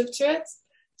alternative to it.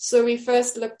 So we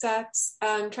first looked at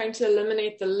trying to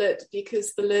eliminate the lid,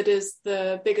 because the lid is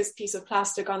the biggest piece of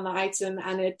plastic on the item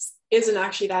and it isn't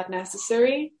actually that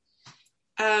necessary.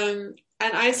 And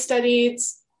I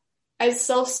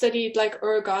self-studied like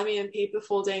origami and paper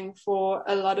folding for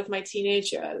a lot of my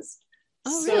teenage years.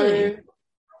 Oh, really?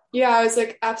 Yeah, I was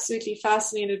like absolutely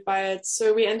fascinated by it.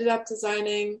 So we ended up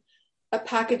designing a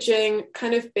packaging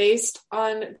kind of based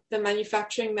on the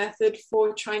manufacturing method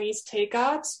for Chinese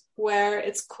takeout, where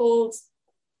it's called,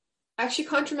 I actually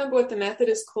can't remember what the method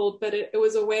is called, but it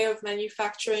was a way of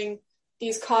manufacturing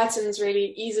these cartons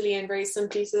really easily and very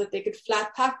simply so that they could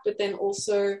flat pack, but then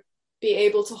also be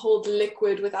able to hold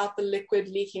liquid without the liquid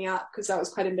leaking out, because that was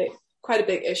quite a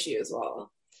big issue as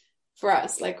well for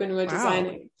us, like when we were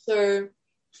designing. So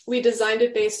we designed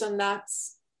it based on that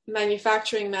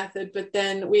manufacturing method, but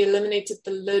then we eliminated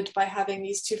the lid by having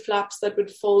these two flaps that would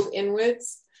fold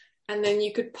inwards, and then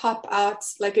you could pop out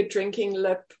like a drinking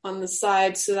lip on the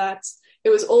side, so that it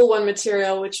was all one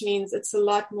material, which means it's a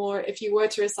lot more, if you were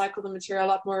to recycle the material, a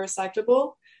lot more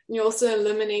recyclable. And you're also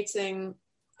eliminating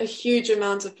a huge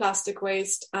amount of plastic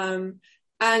waste, and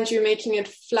you're making it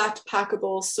flat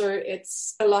packable, so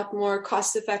it's a lot more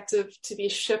cost effective to be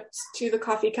shipped to the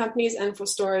coffee companies and for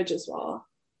storage as well.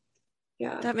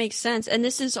 Yeah, that makes sense. And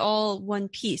this is all one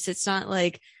piece. It's not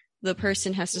like the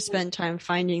person has to spend time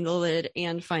finding the lid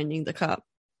and finding the cup.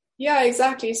 Yeah,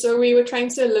 exactly. So we were trying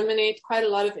to eliminate quite a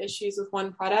lot of issues with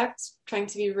one product, trying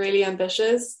to be really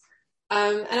ambitious.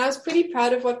 And I was pretty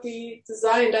proud of what we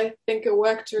designed. I think it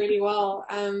worked really well.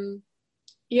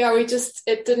 Yeah,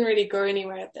 it didn't really go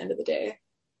anywhere at the end of the day.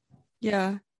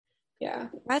 Yeah. Yeah.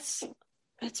 That's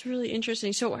really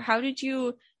interesting. So how did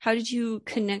you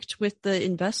connect with the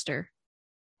investor?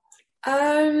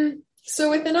 So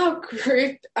within our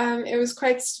group, it was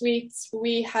quite sweet.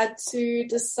 We had to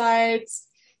decide,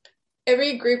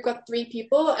 every group got 3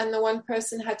 people, and the one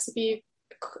person had to be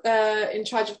in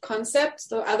charge of concept,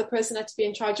 the other person had to be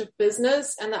in charge of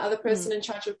business, and the other person in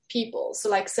charge of people. So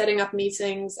like setting up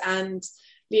meetings and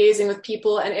liaising with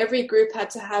people, and every group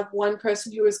had to have one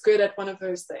person who was good at one of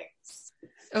those things.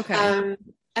 Okay.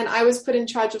 And I was put in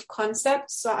charge of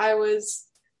concept, so I was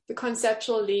the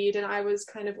conceptual lead, and I was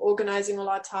kind of organizing all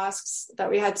our tasks that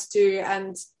we had to do.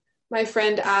 And my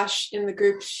friend Ash in the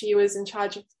group, she was in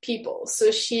charge of people.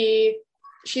 So she's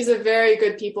a very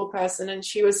good people person, and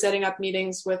she was setting up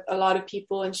meetings with a lot of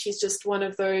people, and she's just one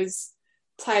of those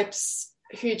types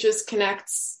who just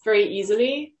connects very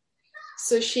easily.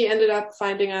 So she ended up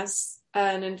finding us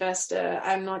an investor.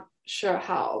 I'm not sure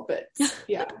how, but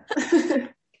yeah.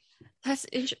 That's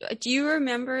interesting. Do you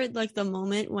remember like the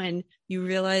moment when you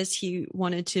realized he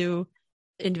wanted to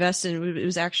invest and it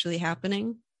was actually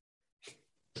happening?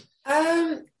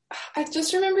 I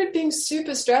just remember it being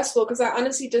super stressful, because I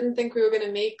honestly didn't think we were going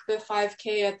to make the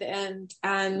 5K at the end.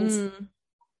 And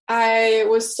I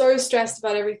was so stressed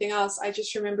about everything else. I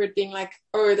just remember it being like,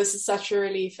 oh, this is such a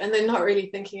relief. And then not really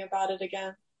thinking about it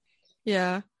again.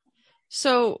 Yeah.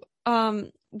 So,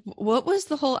 what was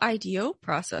the whole IDO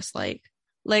process like?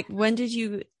 Like, when did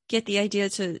you get the idea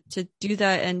to do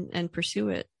that and pursue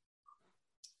it?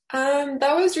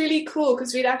 That was really cool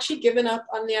because we'd actually given up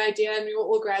on the idea and we were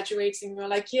all graduating. We were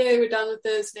like, yeah, we're done with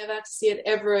this, never have to see it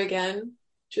ever again,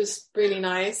 which was really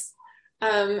nice.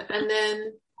 And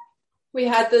then we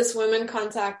had this woman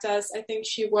contact us. I think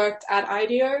she worked at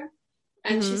IDEO,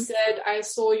 and she Mm-hmm. said, I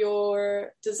saw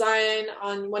your design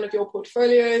on one of your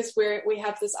portfolios where we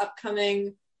have this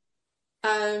upcoming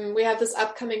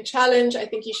challenge. I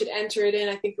think you should enter it in.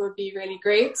 I think it would be really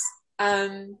great.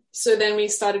 So then we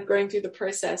started going through the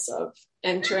process of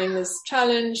entering this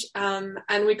challenge,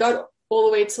 and we got all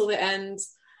the way till the end.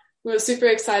 We were super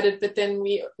excited, but then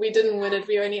we didn't win it.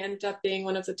 We only ended up being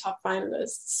one of the top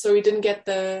finalists, so we didn't get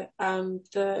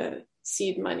the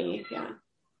seed money. Yeah.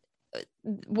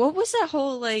 What was that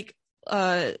whole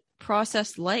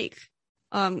process like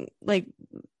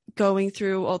going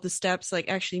through all the steps, like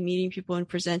actually meeting people and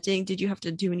presenting? Did you have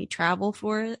to do any travel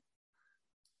for it?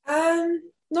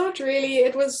 Not really.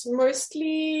 It was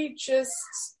mostly just.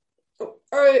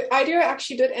 Or IDEO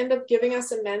actually did end up giving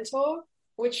us a mentor,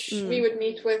 which we would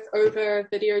meet with over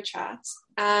video chat,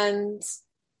 and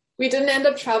we didn't end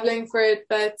up traveling for it,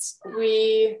 but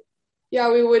we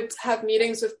would have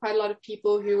meetings with quite a lot of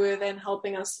people who were then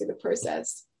helping us through the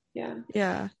process.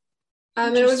 Yeah.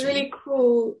 It was really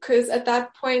cool because at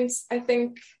that point, I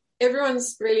think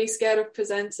everyone's really scared of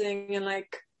presenting and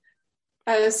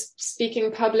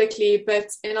speaking publicly. But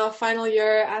in our final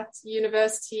year at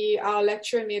university, our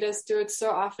lecturer made us do it so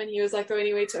often. He was like, the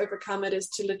only way to overcome it is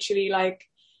to literally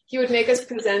he would make us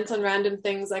present on random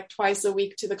things like twice a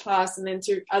week to the class and then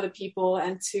to other people,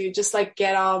 and to just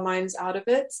get our minds out of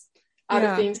it,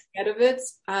 of being scared of it.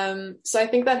 So I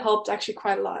think that helped actually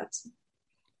quite a lot.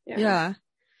 Yeah.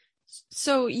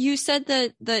 So you said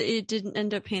that it didn't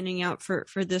end up panning out for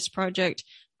this project.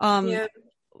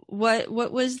 What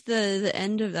was the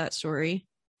end of that story?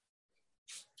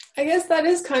 I guess that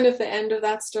is kind of the end of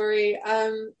that story.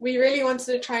 We really wanted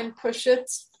to try and push it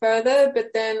further, but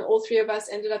then all three of us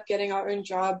ended up getting our own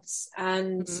jobs,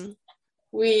 and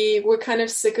we were kind of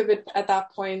sick of it at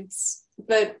that point.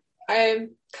 But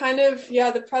I'm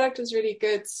the product was really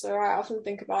good, so I often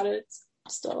think about it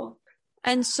still.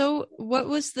 And so what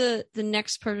was the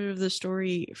next part of the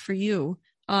story for you?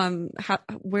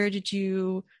 Where did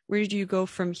you go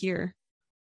from here?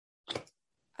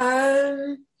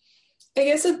 I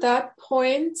guess at that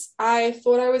point, I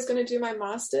thought I was going to do my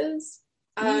master's.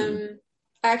 I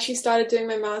actually started doing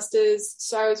my master's,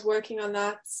 so I was working on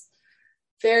that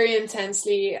very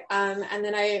intensely. And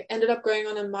then I ended up going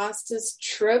on a master's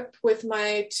trip with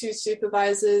my two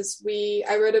supervisors.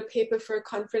 I wrote a paper for a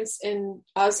conference in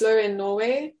Oslo in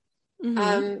Norway.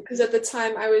 Because at the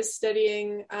time I was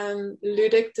studying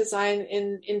ludic design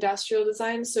in industrial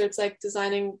design. So it's like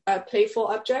designing playful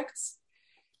objects.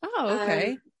 Oh,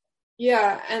 okay.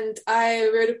 And I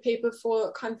wrote a paper for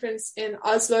a conference in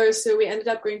Oslo. So we ended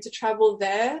up going to travel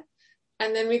there.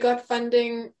 And then we got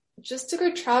funding just to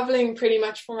go traveling pretty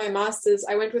much for my master's.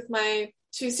 I went with my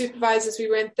two supervisors. We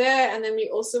went there, and then we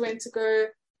also went to go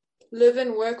live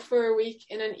and work for a week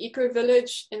in an eco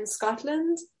village in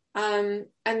Scotland. And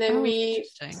then we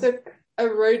took a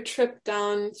road trip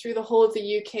down through the whole of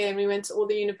the UK, and we went to all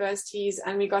the universities,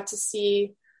 and we got to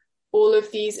see all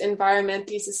of these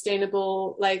environmentally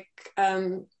sustainable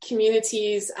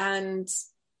communities and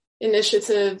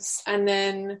initiatives. And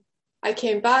then I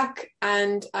came back,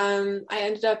 and I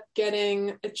ended up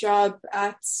getting a job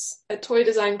at a toy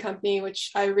design company,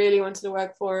 which I really wanted to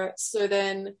work for. So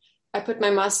then I put my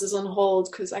master's on hold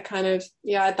because I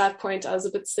at that point I was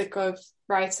a bit sick of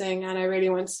writing, and I really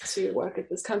wanted to work at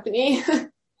this company.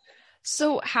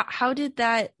 So how did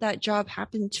that job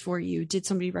happen for you? Did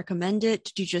somebody recommend it?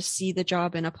 Did you just see the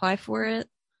job and apply for it?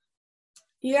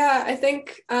 Yeah, I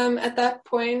think at that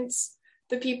point,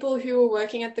 the people who were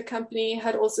working at the company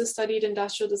had also studied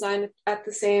industrial design at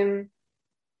the same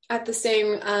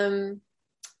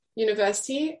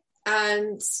university,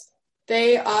 and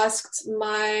they asked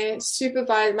my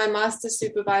master's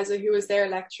supervisor, who was their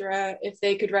lecturer, if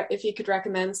he could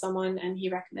recommend someone, and he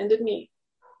recommended me.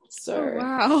 So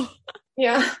wow.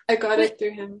 Yeah, I got it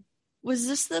through him. Was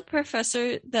this the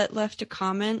professor that left a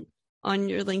comment on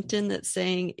your LinkedIn that's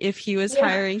saying if he was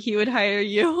hiring, he would hire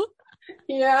you?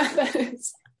 Yeah, that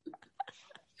is.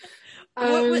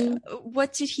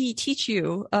 What did he teach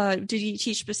you? Did he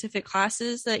teach specific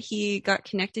classes that he got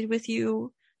connected with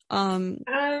you?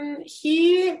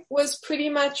 He was pretty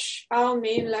much our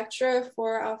main lecturer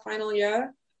for our final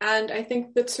year. And I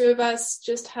think the two of us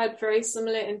just had very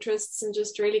similar interests and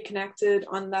just really connected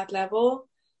on that level.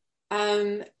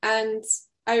 And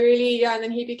I really, and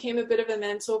then he became a bit of a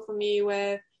mentor for me,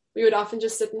 where we would often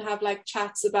just sit and have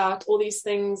chats about all these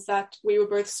things that we were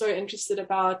both so interested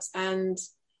about. And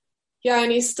yeah,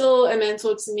 and he's still a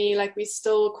mentor to me. Like we're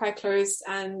still quite close.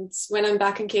 And when I'm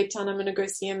back in Cape Town, I'm gonna go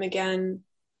see him again.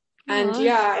 And Aw.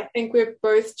 yeah, I think we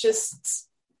both just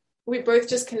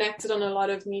connected on a lot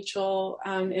of mutual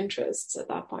interests at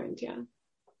that point. Yeah.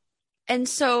 And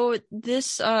so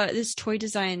this toy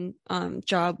design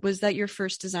job, was that your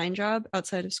first design job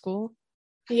outside of school?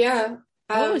 Yeah.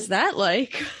 What was that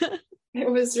like? It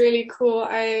was really cool.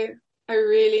 I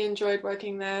really enjoyed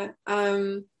working there.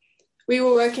 We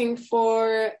were working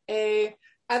for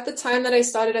at the time that I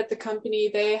started at the company,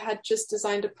 they had just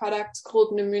designed a product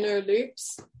called Namuno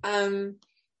Loops,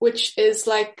 which is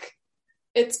like,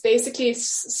 it's basically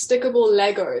stickable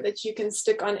Lego that you can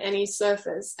stick on any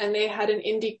surface. And they had an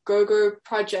Indiegogo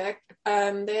project. They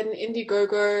had an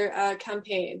Indiegogo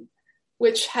campaign,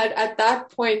 which had at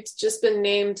that point just been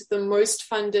named the most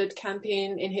funded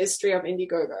campaign in history of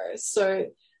Indiegogo. So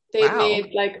they'd Wow.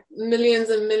 made like millions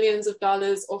and millions of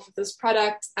dollars off of this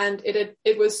product, and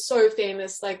it was so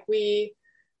famous. Like we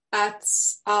at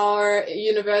our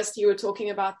university were talking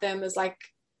about them as like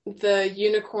the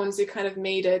unicorns who kind of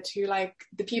made it, who like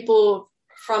the people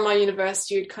from our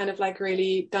university who'd kind of like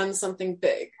really done something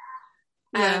big.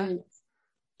 Yeah. And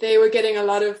they were getting a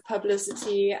lot of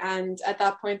publicity, and at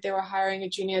that point they were hiring a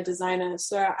junior designer.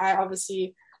 So I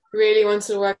obviously really wanted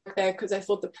to work there because I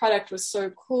thought the product was so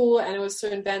cool and it was so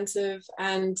inventive,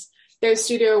 and their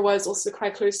studio was also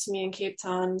quite close to me in Cape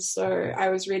Town, so I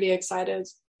was really excited.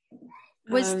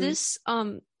 Was this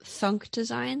Thunk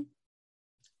Design?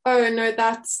 Oh no,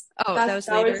 that Was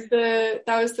later.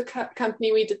 was the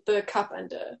company we did the cup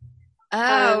under.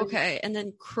 Oh, okay. And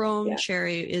then Chrome Yeah,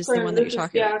 Cherry is the one that you're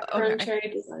talking about. Chrome Okay. Cherry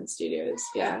Design Studios.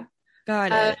 Yeah,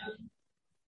 Got um, it.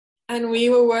 and we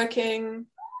were working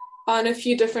on a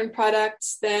few different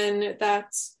products then that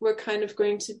were kind of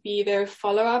going to be their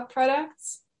follow-up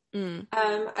products. Mm.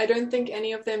 I don't think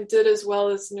any of them did as well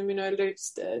as Numino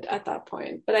Loops did at that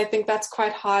point, but I think that's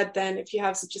quite hard then if you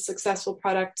have such a successful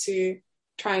product to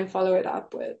try and follow it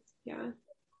up with. Yeah.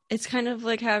 It's kind of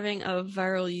like having a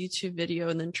viral YouTube video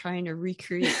and then trying to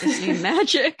recreate the same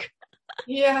magic.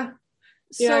 Yeah.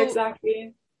 Yeah, So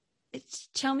exactly.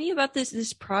 tell me about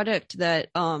this product that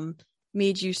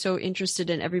made you so interested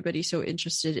and everybody so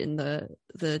interested in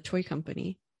the toy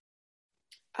company.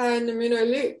 Numino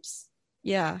Loops.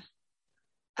 Yeah.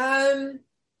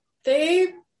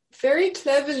 They very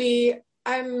cleverly,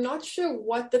 I'm not sure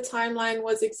what the timeline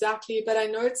was exactly, but I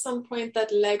know at some point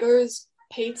that Lego's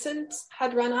patent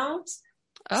had run out.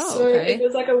 Oh, So it okay.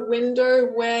 was like a window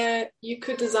where you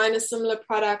could design a similar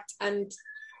product and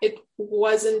it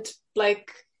wasn't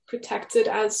like protected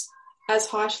as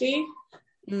harshly.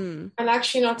 Mm. I'm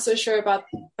actually not so sure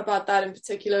about that in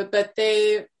particular, but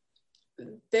the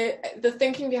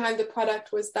thinking behind the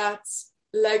product was that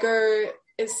Lego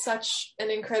is such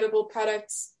an incredible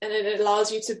product and it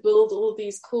allows you to build all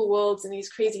these cool worlds and these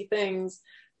crazy things,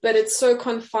 but it's so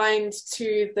confined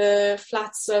to the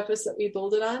flat surface that we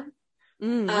build it on.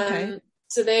 Okay.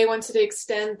 So they wanted to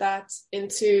extend that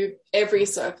into every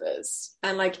surface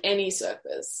and like any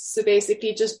surface. So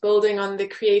basically just building on the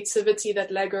creativity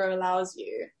that Lego allows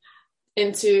you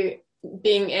into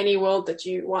being any world that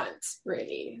you want,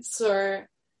 really. So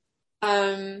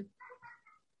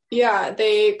yeah,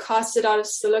 they cast it out of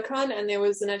silicone and there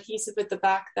was an adhesive at the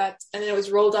back and it was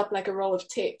rolled up like a roll of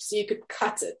tape. So you could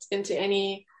cut it into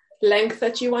any length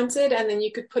that you wanted and then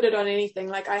you could put it on anything.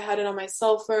 Like I had it on my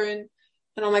cell phone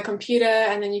and on my computer,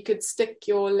 and then you could stick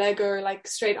your Lego like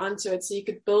straight onto it. So you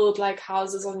could build like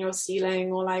houses on your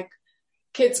ceiling, or like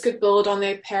kids could build on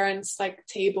their parents' like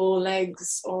table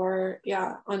legs, or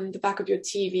yeah, on the back of your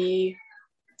TV.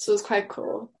 So it was quite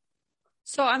cool.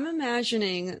 So I'm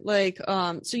imagining like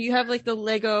so you have like the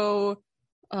Lego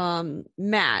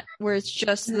mat where it's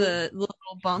just the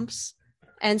little bumps.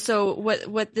 And so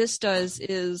what this does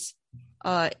is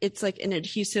it's like an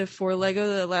adhesive for Lego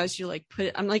that allows you to like put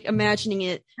it, I'm like imagining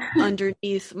it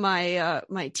underneath my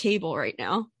my table right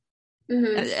now.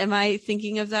 Am I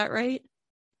thinking of that right?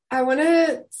 I want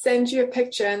to send you a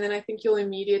picture and then I think you'll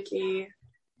immediately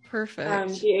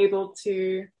Perfect. be able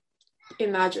to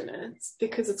imagine it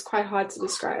because it's quite hard to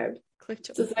describe. Click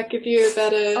to Does that give you a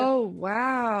better... Oh,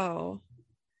 wow.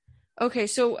 Okay,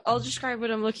 so I'll describe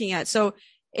what I'm looking at. So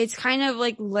it's kind of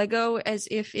like Lego as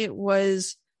if it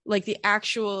was like the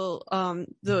actual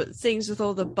the things with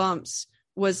all the bumps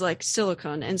was like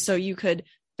silicone, and so you could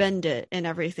bend it and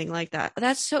everything like that.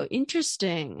 That's so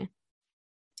interesting.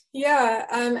 Yeah,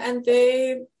 and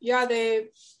they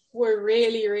were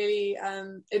really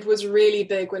it was really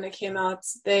big when it came out.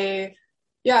 They,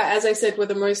 yeah, as I said, were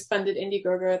the most funded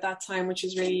Indiegogo at that time, which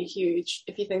is really huge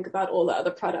if you think about all the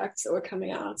other products that were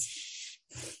coming out.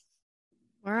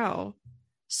 Wow.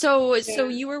 So Yeah.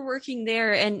 you were working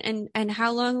there, and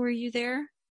how long were you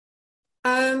there?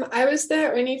 I was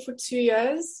there only for 2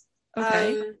 years.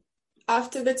 Okay.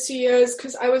 After the 2 years,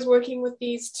 because I was working with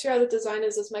these two other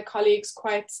designers as my colleagues,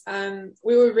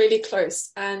 we were really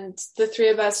close, and the three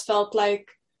of us felt like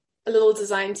a little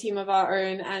design team of our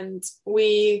own, and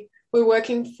we were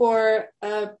working for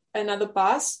another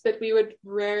boss, but we would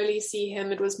rarely see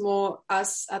him. It was more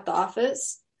us at the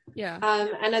office. Yeah.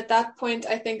 And at that point,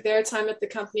 I think their time at the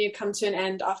company had come to an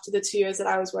end after the 2 years that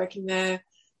I was working there.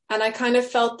 And I kind of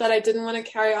felt that I didn't want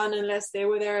to carry on unless they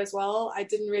were there as well. I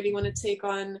didn't really want to take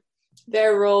on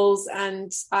their roles,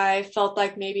 and I felt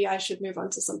like maybe I should move on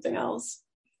to something else.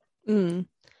 Mm.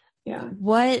 Yeah.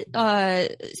 What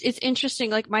it's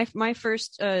interesting, like my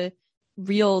first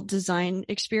real design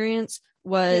experience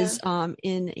Yeah. was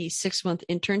in a 6 month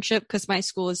internship because my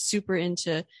school is super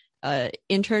into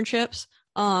internships.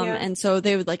 Yeah. And so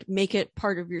they would like make it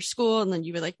part of your school, and then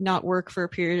you would like not work for a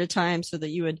period of time so that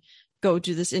you would go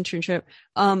do this internship.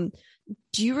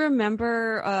 Do you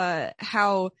remember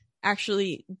how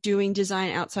actually doing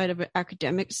design outside of an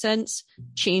academic sense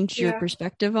changed your Yeah.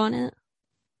 perspective on it?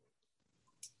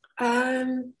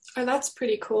 Oh, that's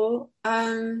pretty cool.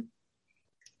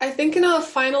 I think in our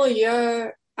final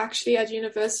year, actually at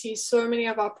university, so many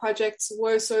of our projects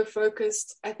were so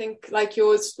focused. I think like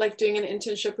yours, like doing an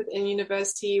internship within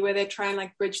university where they try and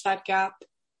like bridge that gap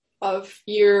of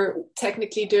you're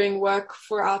technically doing work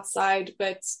for outside,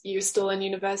 but you're still in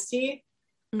university.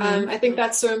 Mm-hmm. I think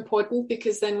that's so important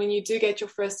because then when you do get your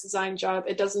first design job,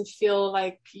 it doesn't feel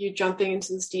like you're jumping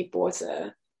into this deep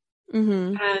water.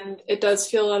 Mm-hmm. And it does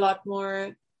feel a lot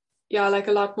more, yeah, like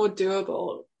a lot more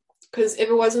doable. Because if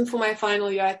it wasn't for my final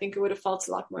year, I think it would have felt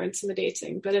a lot more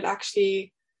intimidating. But it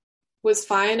actually was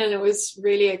fine, and it was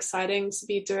really exciting to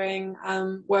be doing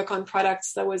work on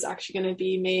products that was actually going to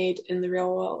be made in the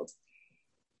real world.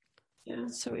 Yeah.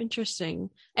 So interesting.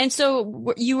 And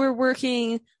so you were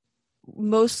working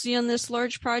mostly on this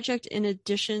large project in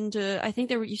addition to, I think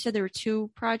you said there were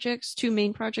two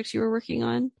main projects you were working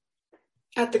on.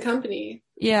 At the company.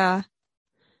 Yeah.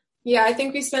 Yeah, I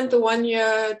think we spent the 1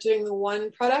 year doing the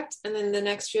one product and then the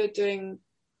next year doing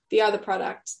the other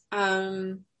product.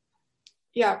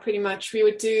 Yeah, pretty much. We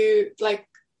would do like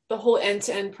the whole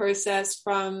end-to-end process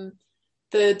from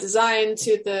the design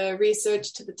to the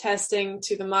research to the testing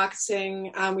to the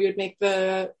marketing. We would make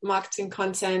the marketing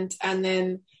content, and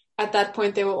then at that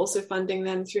point they were also funding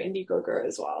them through Indiegogo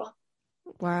as well.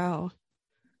 Wow.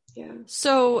 Yeah.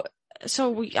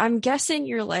 I'm guessing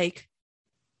you're like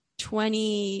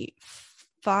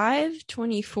 25,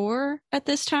 24 at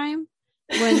this time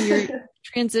when you're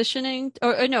transitioning,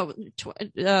 or no,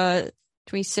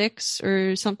 26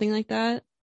 or something like that.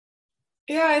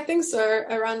 Yeah, I think so.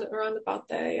 Around about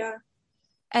there, yeah.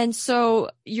 And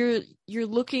so you're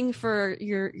looking for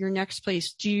your next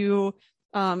place. Do you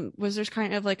was there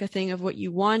kind of like a thing of what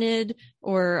you wanted,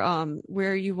 or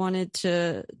where you wanted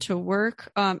to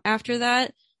work after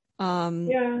that?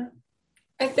 Yeah.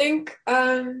 I think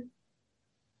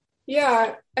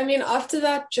yeah, I mean after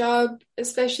that job,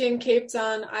 especially in Cape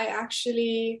Town, I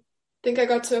actually think I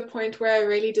got to a point where I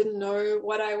really didn't know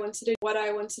what I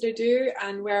wanted to do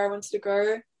and where I wanted to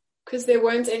go, because there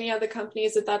weren't any other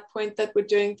companies at that point that were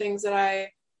doing things that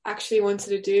I actually wanted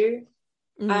to do.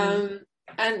 Mm-hmm.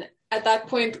 And at that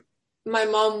point, my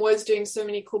mom was doing so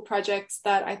many cool projects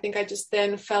that I think I just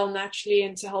then fell naturally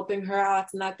into helping her out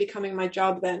and that becoming my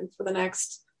job then for the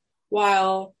next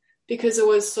while, because it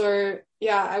was so,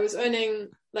 yeah, I was earning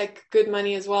like good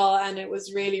money as well, and it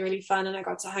was really, really fun, and I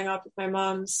got to hang out with my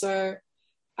mom. So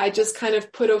I just kind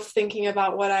of put off thinking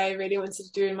about what I really wanted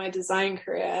to do in my design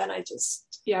career, and I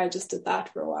just did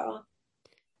that for a while.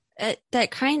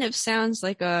 That kind of sounds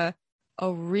like a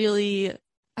really,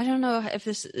 I don't know if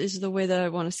this is the way that I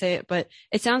want to say it, but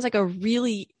it sounds like a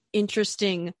really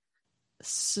interesting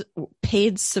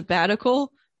paid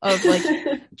sabbatical of like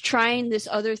trying this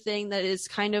other thing that is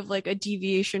kind of like a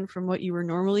deviation from what you were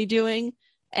normally doing,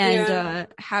 and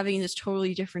having this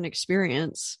totally different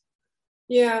experience.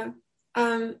 Yeah.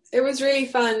 It was really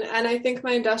fun. And I think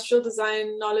my industrial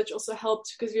design knowledge also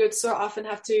helped because we would so often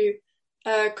have to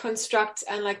construct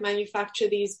and like manufacture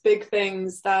these big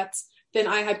things that then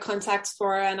I had contacts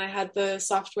for, and I had the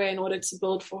software in order to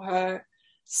build for her.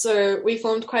 So we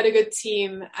formed quite a good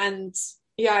team, and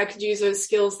yeah, I could use those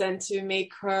skills then to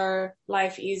make her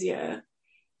life easier.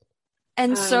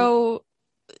 And so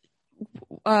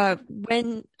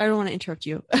when I don't want to interrupt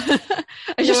you. I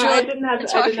just I realized didn't have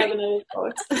another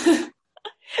thought.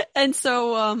 And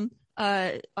so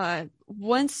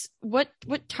once what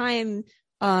time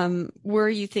were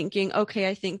you thinking, okay,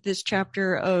 I think this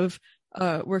chapter of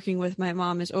working with my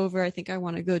mom is over. I think I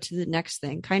want to go to the next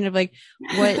thing. Kind of like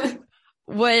what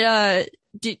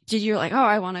did you like, oh,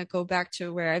 I want to go back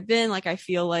to where I've been. Like I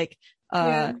feel like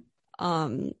Yeah.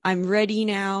 I'm ready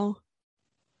now.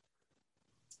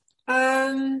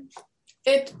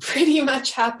 It pretty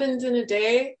much happened in a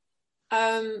day.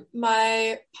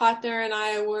 My partner and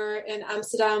I were in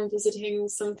Amsterdam visiting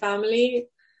some family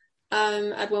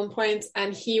at one point,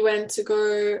 and he went to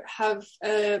go have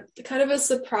a kind of a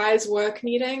surprise work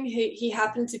meeting. He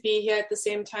happened to be here at the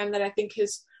same time that I think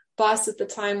his boss at the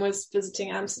time was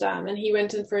visiting Amsterdam, and he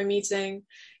went in for a meeting,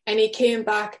 and he came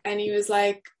back and he was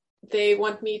like, they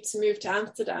want me to move to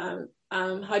Amsterdam.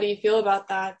 How do you feel about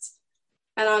that?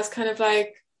 And I was kind of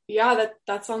like, yeah,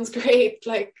 that sounds great.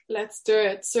 Like, let's do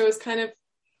it. So it was kind of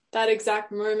that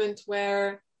exact moment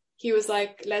where he was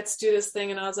like, let's do this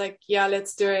thing. And I was like, yeah,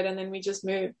 let's do it. And then we just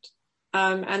moved.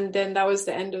 And then that was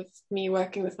the end of me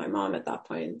working with my mom at that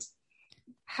point.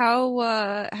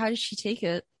 How did she take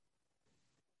it?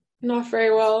 Not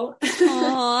very well.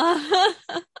 Aww.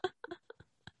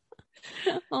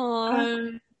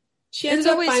 Aww. She It's ended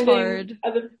up always finding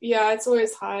hard. yeah, it's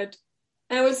always hard.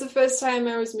 And it was the first time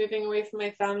I was moving away from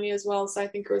my family as well, so I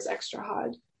think it was extra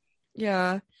hard.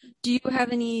 Yeah. Do you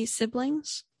have any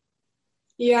siblings?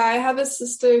 Yeah, I have a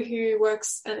sister who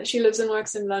works and she lives and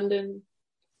works in London.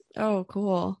 Oh,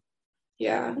 cool.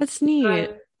 Yeah. That's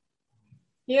neat.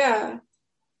 Yeah.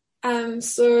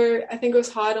 So I think it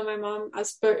was hard on my mom.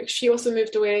 She also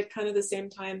moved away at kind of the same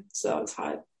time, so it was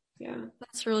hard. Yeah.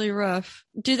 That's really rough.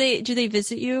 Do they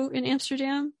visit you in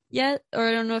Amsterdam yet? Or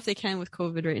I don't know if they can with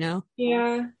COVID right now.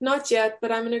 Yeah, not yet,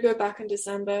 but I'm gonna go back in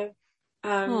December to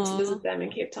Aw, visit them in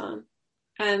Cape Town.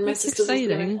 And my that's sister's also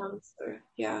gonna exciting. come, so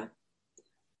yeah.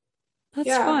 That's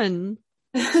Yeah. fun.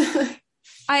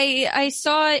 I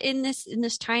saw in this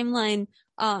timeline,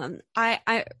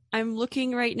 I'm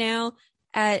looking right now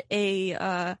at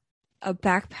a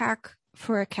backpack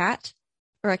for a cat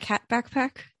or a cat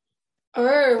backpack.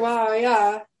 Oh, wow,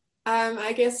 yeah.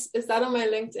 I guess is that on my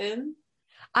LinkedIn?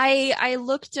 I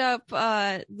looked up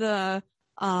the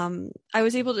I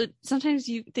was able to sometimes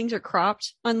you things are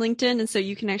cropped on LinkedIn and so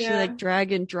you can actually Yeah. like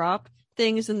drag and drop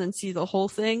things and then see the whole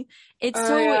thing. It's Oh,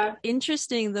 so yeah.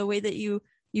 interesting the way that you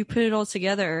put it all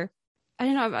together. I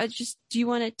don't know, I just do you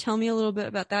want to tell me a little bit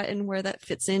about that and where that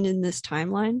fits in this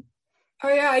timeline? Oh,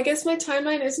 yeah, I guess my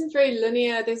timeline isn't very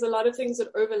linear. There's a lot of things that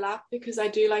overlap because I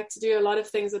do like to do a lot of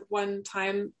things at one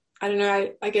time. I don't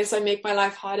know, I guess I make my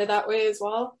life harder that way as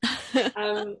well.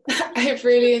 I've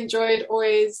really enjoyed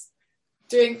always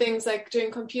doing things like doing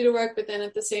computer work, but then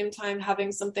at the same time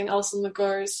having something else on the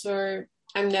go. So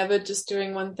I'm never just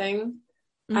doing one thing.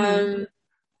 Hmm. Um,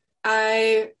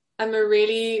 I am a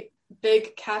really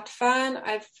big cat fan.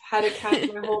 I've had a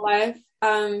cat my whole life,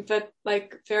 but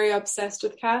like very obsessed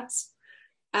with cats.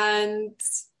 And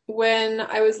when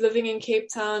I was living in Cape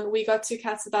Town, we got two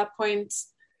cats at that point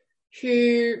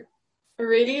who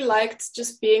really liked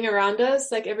just being around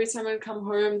us. Like every time I'd come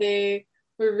home, they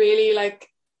were really like,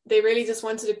 they really just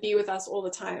wanted to be with us all the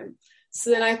time. So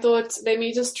then I thought, let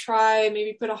me just try,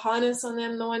 maybe put a harness on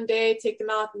them the one day, take them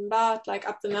out and about, like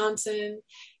up the mountain.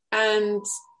 And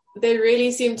they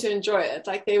really seemed to enjoy it.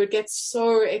 Like they would get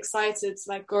so excited to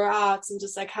like go out and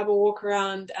just like have a walk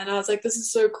around. And I was like, this is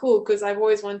so cool because I've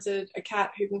always wanted a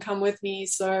cat who can come with me.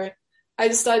 So I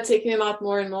just started taking them out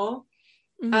more and more.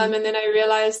 Hmm. And then I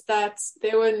realized that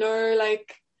there were no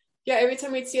like, yeah, every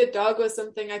time we'd see a dog or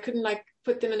something, I couldn't like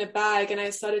put them in a bag. And I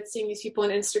started seeing these people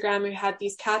on Instagram who had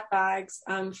these cat bags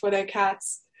for their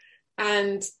cats.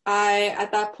 And I,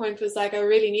 at that point, was like, I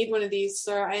really need one of these.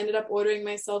 So I ended up ordering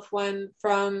myself one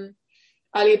from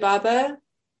Alibaba.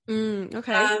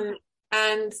 Okay.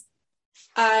 And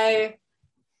I,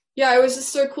 yeah, it was just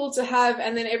so cool to have.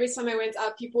 And then every time I went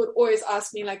out, people would always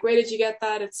ask me, like, where did you get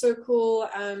that? It's so cool.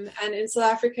 And in South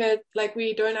Africa, like,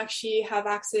 we don't actually have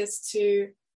access to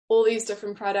all these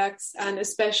different products. And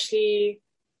especially,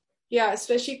 yeah,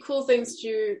 especially cool things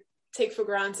to take for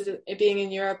granted being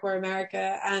in Europe or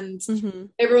America. And Hmm.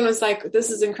 everyone was like,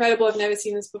 this is incredible. I've never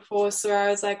seen this before. So I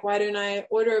was like, why don't I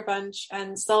order a bunch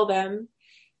and sell them?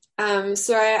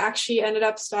 So I actually ended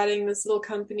up starting this little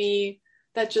company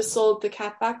that just sold the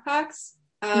cat backpacks,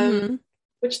 Hmm.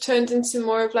 which turned into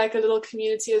more of like a little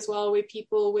community as well, where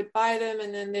people would buy them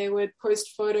and then they would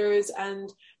post photos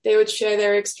and they would share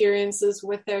their experiences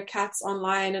with their cats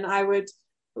online. And I would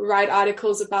write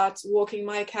articles about walking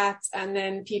my cat, and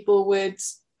then people would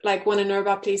like want to know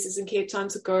about places in Cape Town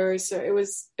to go. So it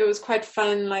was quite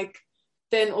fun, like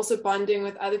then also bonding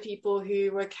with other people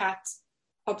who were cat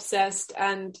obsessed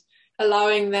and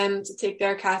allowing them to take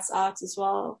their cats out as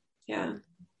well. Yeah.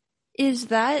 Is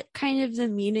that kind of the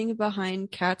meaning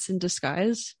behind Cats in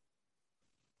Disguise?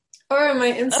 Or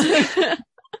my Instagram.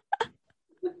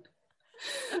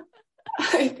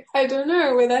 I don't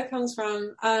know where that comes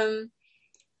from.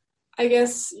 I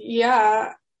guess,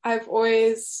 yeah, I've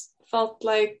always felt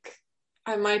like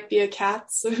I might be a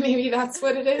cat, so maybe that's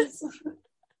what it is.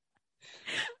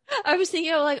 I was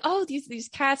thinking of like, oh, these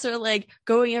cats are like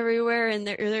going everywhere and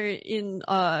they're in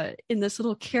this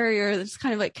little carrier that's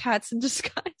kind of like cats in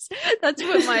disguise. That's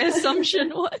what my assumption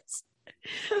was.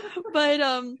 But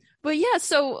yeah,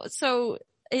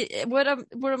 what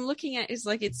I'm looking at is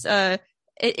like is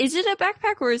it a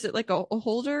backpack or is it like a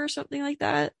holder or something like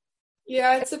that?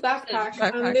 Yeah, it's a backpack.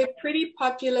 Backpack. They're pretty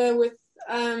popular with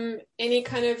any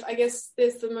kind of, I guess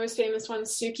there's the most famous one,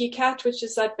 Suki cat, which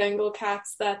is that Bengal cat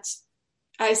that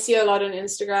I see a lot on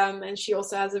Instagram, and she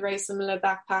also has a very similar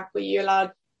backpack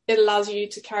where it allows you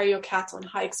to carry your cat on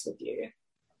hikes with you.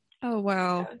 Oh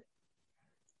wow. Yeah.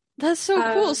 That's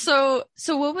so cool. So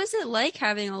what was it like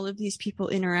having all of these people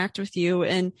interact with you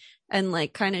and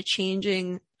like kind of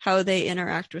changing how they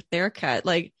interact with their cat?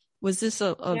 Like, was this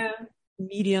a Yeah.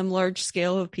 medium, large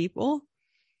scale of people?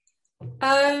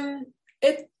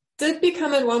 It did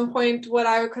become at one point what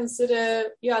I would consider,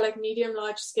 yeah, like medium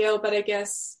large scale, but I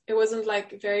guess it wasn't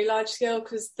like very large scale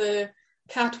because the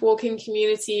cat walking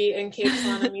community in Cape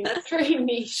Town, I mean, that's very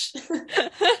niche.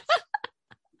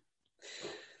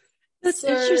 That's So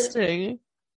interesting.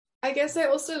 I guess I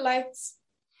also liked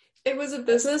it was a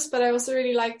business, but I also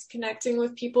really liked connecting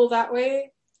with people that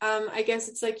way. I guess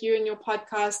it's like you and your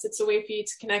podcast. It's a way for you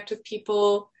to connect with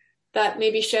people that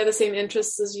maybe share the same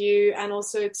interests as you, and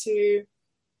also to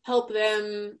help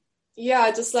them. Yeah,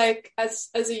 just like as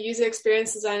a user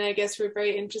experience designer, I guess we're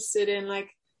very interested in like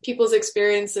people's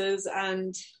experiences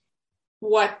and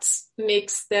what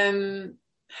makes them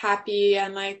happy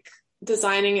and like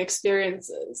designing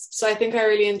experiences. So I think I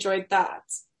really enjoyed that,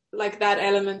 like that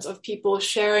element of people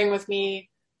sharing with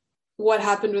me what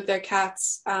happened with their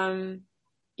cats.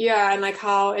 Yeah, and like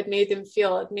how it made them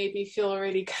feel. It made me feel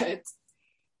really good.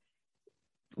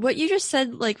 What you just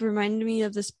said like reminded me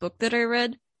of this book that I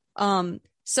read.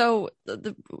 So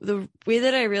the way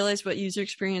that I realized what user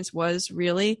experience was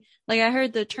really like I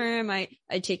heard the term,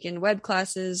 I'd taken web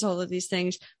classes, all of these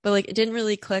things, but like it didn't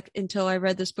really click until I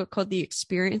read this book called The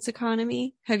Experience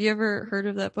Economy. Have you ever heard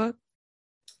of that book?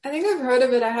 I think I've heard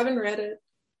of it. I haven't read it.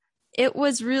 It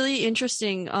was really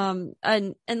interesting.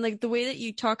 And like the way that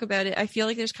you talk about it, I feel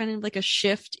like there's kind of like a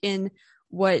shift in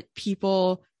what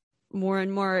people more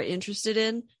and more are interested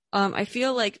in. I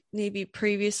feel like maybe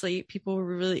previously people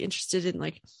were really interested in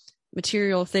like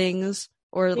material things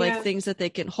or like Yeah, things that they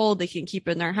can hold, they can keep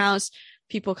in their house.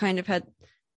 People kind of had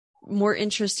more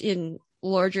interest in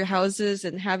larger houses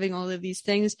and having all of these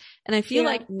things. And I feel yeah,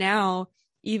 like now,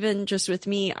 even just with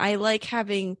me, I like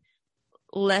having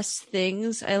less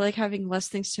things. I like having less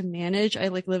things to manage. I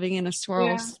like living in a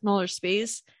yeah, smaller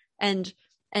space and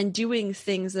doing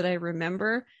things that I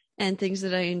remember and things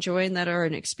that I enjoy and that are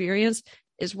an experience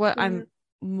is what mhm, I'm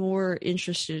more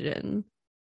interested in.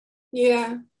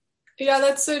 yeah, yeah.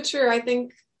 That's so true. I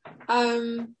think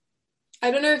I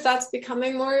don't know if that's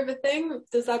becoming more of a thing.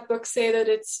 Does that book say that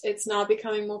it's now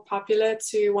becoming more popular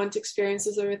to want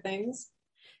experiences over things?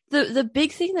 The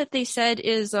big thing that they said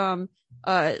is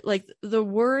like the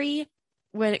worry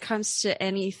when it comes to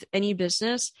any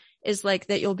business is like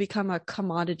that you'll become a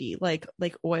commodity like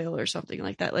oil or something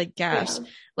like that, like gas. Yeah.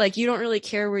 Like you don't really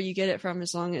care where you get it from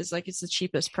as long as like it's the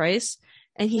cheapest price.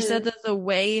 And he said Mm, that the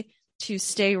way to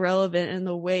stay relevant and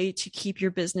the way to keep your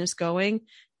business going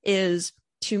is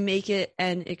to make it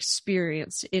an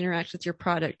experience to interact with your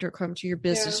product or come to your yeah.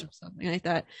 business or something like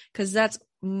that, because that's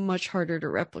much harder to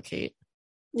replicate.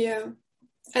 Yeah.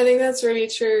 I think that's really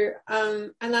true.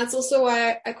 And that's also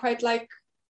why I quite like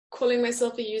calling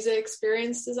myself a user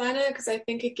experience designer because I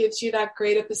think it gives you that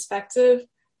greater perspective.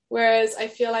 Whereas I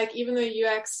feel like even though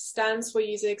UX stands for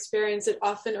user experience, it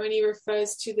often only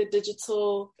refers to the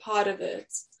digital part of it,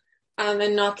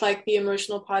 and not like the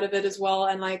emotional part of it as well,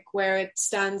 and like where it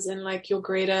stands in like your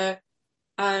greater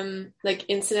like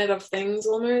Internet of Things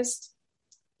almost.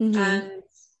 Mm-hmm. And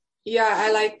yeah,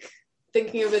 I like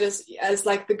thinking of it as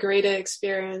like the greater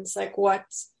experience, like what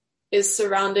is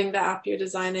surrounding the app you're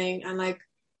designing, and like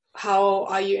how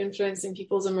are you influencing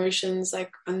people's emotions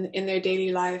like in their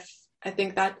daily life. I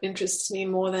think that interests me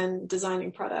more than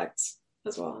designing products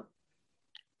as well.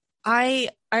 I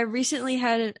recently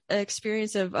had an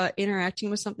experience of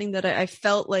interacting with something that I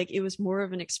felt like it was more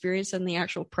of an experience than the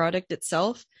actual product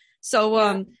itself. So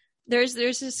Yeah. there's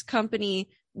this company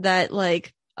that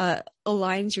like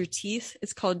aligns your teeth.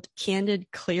 It's called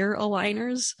Candid Clear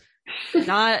Aligners.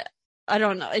 Not I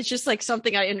don't know. It's just like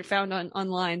something I found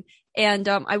online. And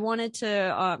I wanted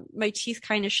to my teeth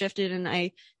kind of shifted,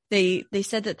 and they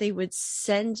said that they would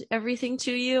send everything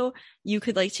to you. You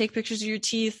could like take pictures of your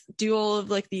teeth, do all of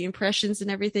like the impressions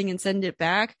and everything and send it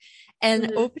back.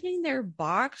 And opening their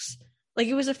box, like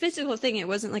it was a physical thing. It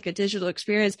wasn't like a digital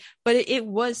experience, but it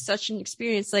was such an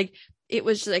experience. Like it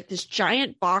was like this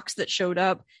giant box that showed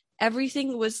up.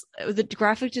 Everything was, the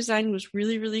graphic design was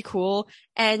really, really cool.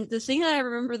 And the thing that I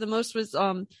remember the most was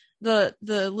the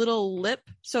little lip.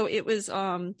 So it was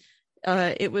the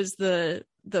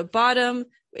bottom.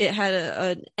 It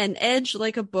had an edge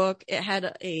like a book. It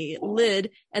had a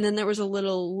lid, and then there was a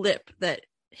little lip that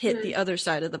hit the other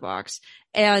side of the box.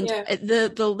 And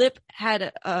the lip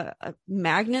had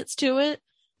magnets to it.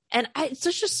 And it's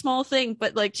such a small thing,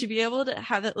 but like to be able to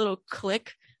have that little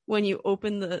click when you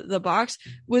open the box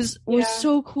was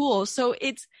so cool. So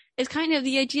it's kind of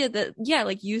the idea that,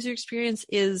 like user experience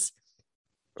is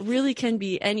really can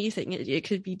be anything. It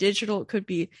could be digital, it could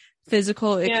be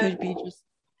physical, it could be just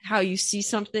how you see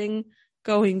something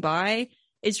going by.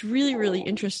 It's really, really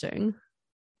interesting.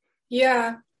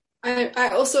 Yeah. I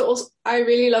also I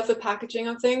really love the packaging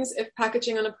of things. If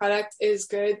packaging on a product is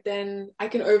good, then I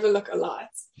can overlook a lot.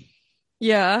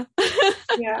 Yeah.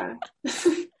 Yeah.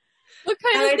 What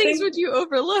kind of things would you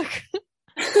overlook?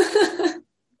 I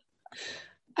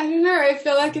don't know. I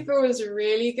feel like if it was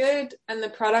really good and the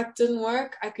product didn't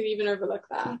work, I could even overlook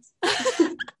that.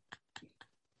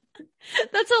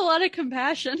 That's a lot of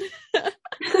compassion.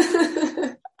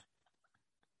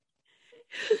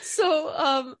 So,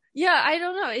 I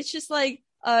don't know. It's just like,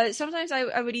 sometimes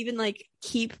I would even like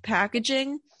keep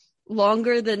packaging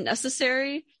longer than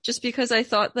necessary just because I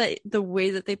thought that the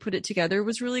way that they put it together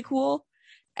was really cool.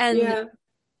 And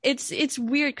it's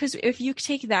weird because if you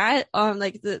take that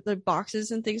like the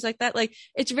boxes and things like that, like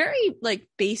it's very like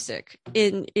basic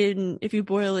in if you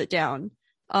boil it down.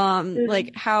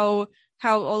 Like how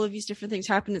all of these different things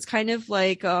happen. It's kind of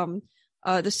like the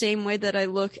same way that I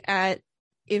look at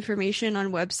information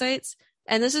on websites.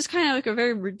 And this is kind of like a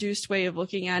very reduced way of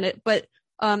looking at it. But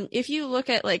if you look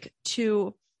at like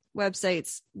two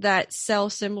websites that sell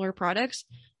similar products,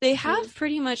 they have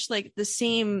pretty much like the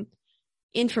same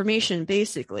information,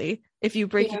 basically, if you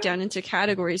break it down into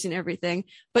categories and everything.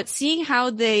 But seeing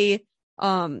how they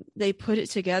put it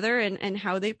together and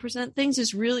how they present things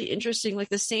is really interesting. Like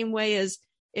the same way as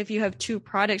if you have two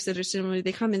products that are similar,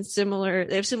 they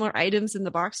have similar items in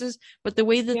the boxes, but the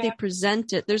way that they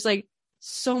present it, there's like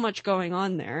so much going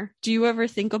on there. Do you ever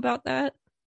think about that?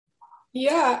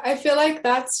 Yeah, I feel like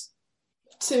that's,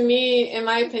 to me, in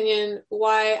my opinion,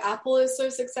 why Apple is so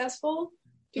successful,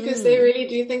 because they really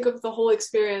do think of the whole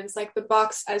experience, like the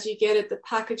box as you get it, the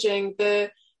packaging,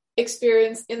 the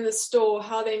experience in the store,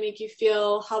 how they make you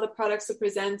feel, how the products are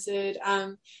presented.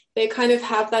 They kind of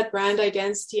have that brand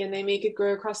identity and they make it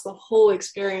grow across the whole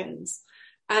experience.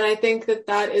 And I think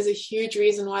that is a huge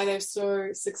reason why they're so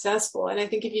successful. And I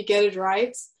think if you get it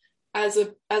right as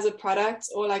a product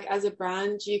or like as a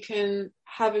brand, you can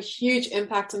have a huge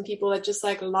impact on people that just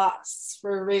like lasts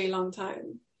for a really long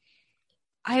time.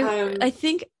 I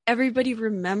think everybody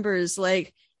remembers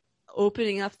like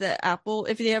opening up the Apple,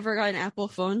 if they ever got an Apple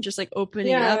phone, just like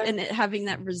opening it up and it having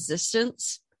that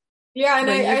resistance. Yeah, and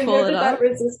I heard that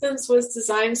resistance was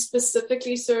designed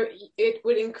specifically so it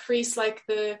would increase like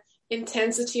the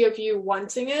intensity of you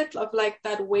wanting it, of like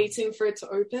that waiting for it to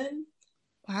open.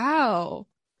 Wow.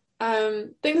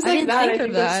 Things like that I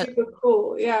think are super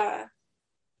cool. Yeah.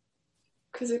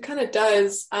 Because it kind of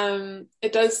does.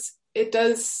 It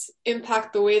does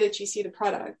impact the way that you see the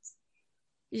product.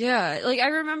 Yeah, like I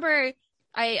remember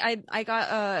I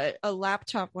got a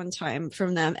laptop one time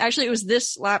from them. Actually, it was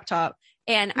this laptop,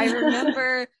 and I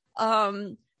remember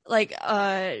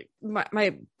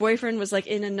my boyfriend was like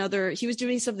he was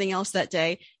doing something else that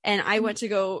day, and I went to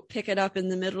go pick it up in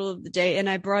the middle of the day, and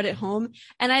I brought it home,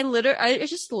 and I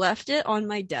just left it on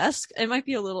my desk. It might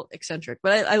be a little eccentric,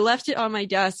 but I left it on my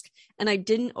desk and I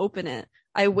didn't open it.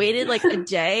 I waited like a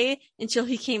day until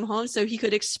he came home so he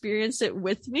could experience it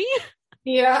with me.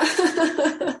 Yeah.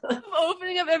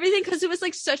 Opening up everything, because it was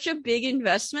like such a big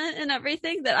investment and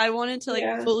everything that I wanted to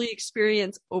like fully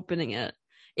experience opening it.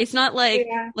 It's not like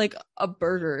a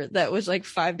burger that was like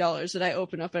 $5 that I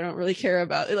open up. I don't really care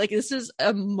about. Like this is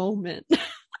a moment.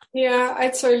 Yeah, I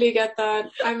totally get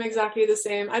that. I'm exactly the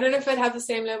same. I don't know if I'd have the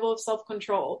same level of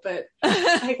self-control, but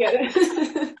I get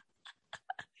it.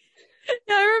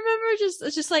 Yeah, I remember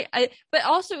just like but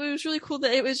also it was really cool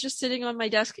that it was just sitting on my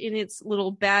desk in its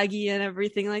little baggie and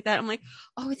everything like that. I'm like,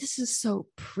 oh, this is so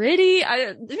pretty.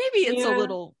 Maybe it's a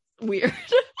little weird.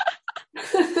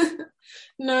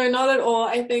 No, not at all.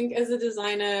 I think as a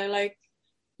designer, like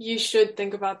you should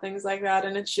think about things like that,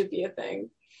 and it should be a thing.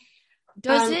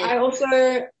 Does it? I also,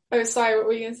 oh, sorry, what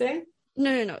were you gonna say?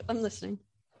 No, I'm listening.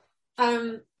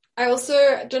 I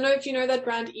also don't know if you know that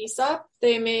brand Aesop.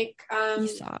 They make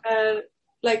Aesop.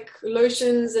 like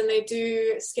lotions, and they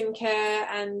do skincare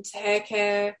and hair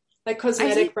care, like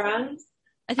cosmetic brands.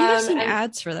 I think I've seen And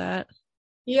ads for that.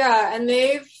 yeah, and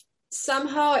they've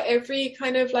somehow every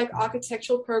kind of like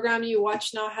architectural program you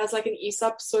watch now has like an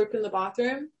Aesop soap in the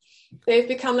bathroom. They've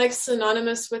become like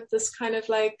synonymous with this kind of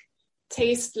like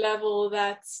taste level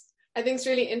that's I think is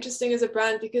really interesting as a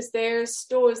brand, because their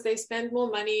stores, they spend more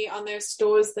money on their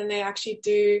stores than they actually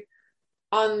do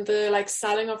on the like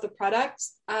selling of the product.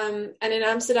 And in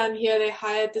Amsterdam here, they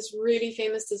hired this really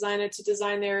famous designer to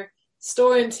design their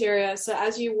store interior. So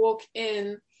as you walk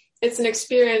in, it's an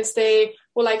experience. They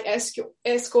will like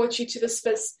escort you to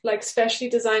the like specially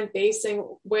designed basing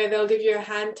where they'll give you a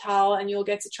hand towel and you'll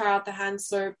get to try out the hand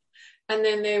soap. And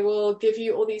then they will give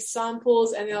you all these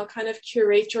samples and they'll kind of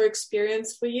curate your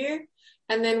experience for you.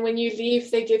 And then when you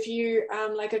leave, they give you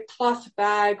like a cloth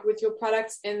bag with your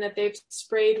products in that they've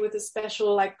sprayed with a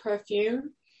special like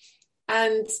perfume.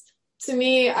 And to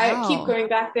me, Wow. I keep going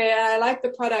back there. I like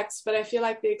the products, but I feel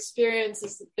like the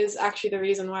experience is actually the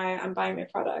reason why I'm buying their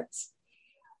products.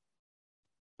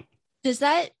 Does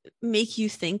that make you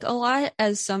think a lot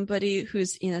as somebody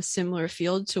who's in a similar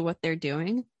field to what they're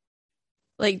doing?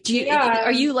 Like,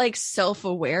 are you like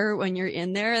self-aware when you're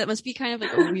in there? That must be kind of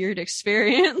like a weird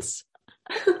experience.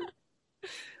 Well,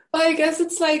 I guess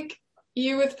it's like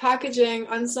you with packaging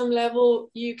on some level,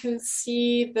 you can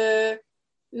see the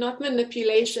not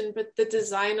manipulation, but the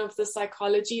design of the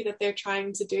psychology that they're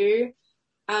trying to do.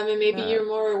 And maybe you're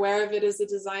more aware of it as a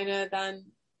designer than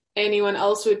anyone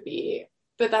else would be.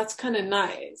 But that's kind of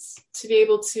nice to be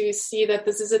able to see that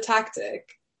this is a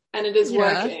tactic and it is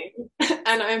working.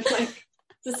 And I'm like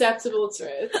susceptible to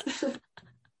it.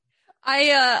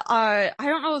 I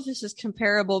don't know if this is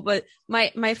comparable, but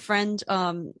my friend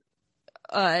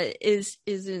is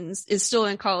still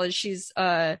in college. She's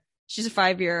a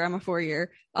 5-year, I'm a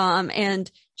 4-year.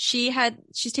 And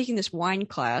she's taking this wine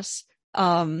class.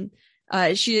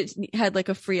 She had like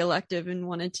a free elective and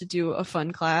wanted to do a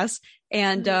fun class.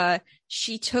 And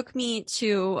she took me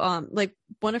to like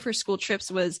one of her school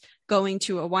trips was going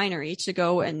to a winery to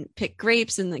go and pick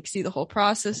grapes and like see the whole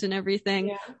process and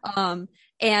everything. Yeah.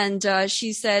 And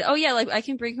she said, oh yeah, like I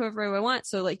can bring whoever I want.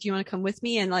 So like, do you want to come with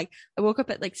me? And like, I woke up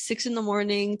at like 6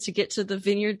 a.m. to get to the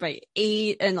vineyard by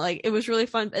 8. And like, it was really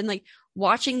fun. And like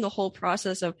watching the whole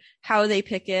process of how they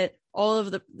pick it, all of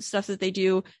the stuff that they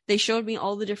do. They showed me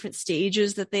all the different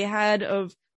stages that they had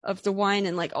of the wine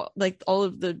and like all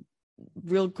of the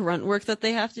real grunt work that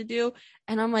they have to do.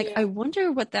 And I'm like, I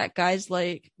wonder what that guy's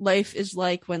like life is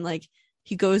like when like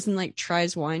he goes and like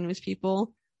tries wine with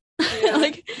people.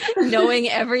 Like knowing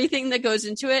everything that goes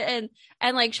into it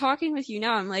and like talking with you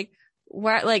now, I'm like,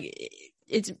 wow, like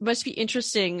it must be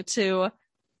interesting to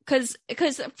because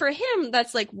for him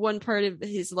that's like one part of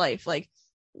his life, like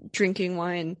drinking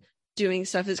wine, doing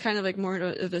stuff is kind of like more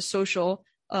of a social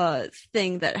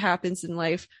thing that happens in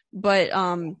life. But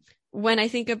when I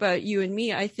think about you and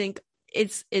me, I think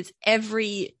it's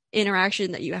every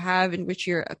interaction that you have in which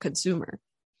you're a consumer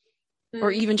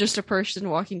or even just a person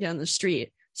walking down the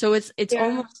street. So it's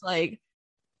almost like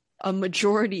a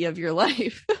majority of your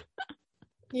life.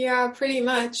 Yeah, pretty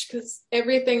much, because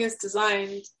everything is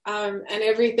designed and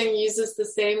everything uses the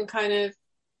same kind of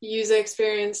user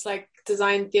experience, like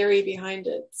design theory behind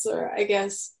it. So I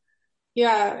guess,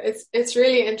 yeah, it's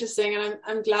really interesting, and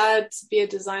I'm glad to be a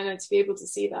designer to be able to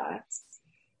see that.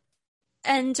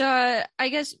 And I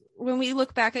guess when we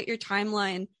look back at your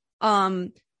timeline,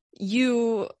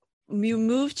 you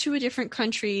moved to a different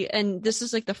country, and this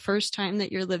is like the first time that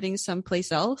you're living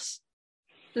someplace else.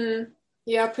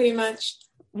 Yeah, pretty much.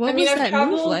 What was that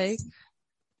move like?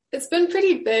 It's been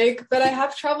pretty big, but I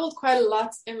have traveled quite a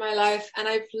lot in my life, and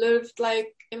I've lived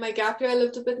like in my gap year, I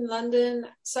lived a bit in London.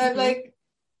 So I've like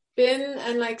been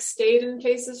and like stayed in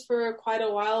places for quite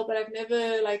a while, but I've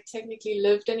never like technically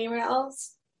lived anywhere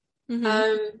else.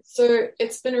 So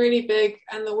it's been really big,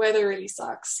 and the weather really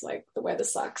sucks. Like the weather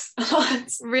sucks a lot.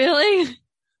 Really?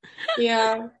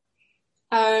 Yeah.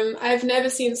 I've never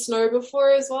seen snow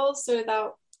before as well, so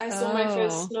that I saw my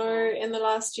first snow in the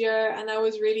last year, and that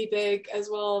was really big as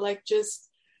well. Like just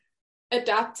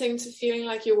adapting to feeling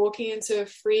like you're walking into a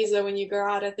freezer when you go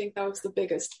out. I think that was the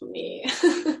biggest for me.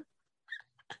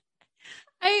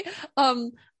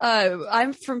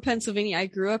 I'm from Pennsylvania. I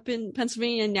grew up in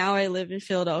Pennsylvania and now I live in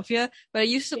Philadelphia, but I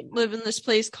used to live in this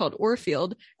place called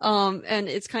Orfield. And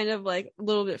it's kind of like a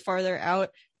little bit farther out.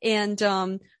 And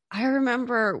I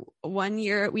remember one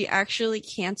year we actually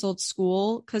canceled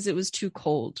school because it was too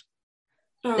cold.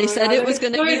 Oh They my said God, it like was a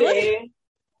going to snow be like day.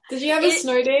 Did you have a it.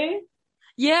 snow day?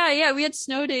 Yeah, we had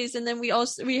snow days, and then we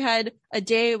had a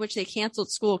day which they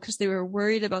canceled school because they were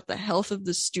worried about the health of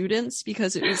the students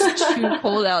because it was too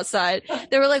cold outside.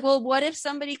 They were like, "Well, what if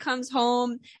somebody comes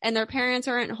home and their parents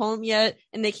aren't home yet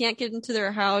and they can't get into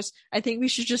their house? I think we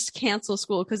should just cancel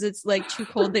school because it's like too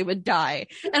cold, they would die."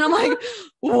 And I'm like,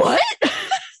 "What?"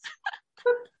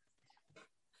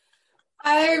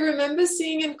 I remember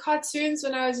seeing in cartoons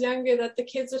when I was younger that the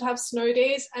kids would have snow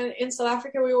days, and in South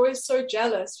Africa, we were always so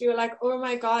jealous. We were like, oh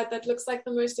my God, that looks like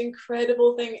the most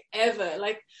incredible thing ever.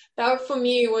 Like, that for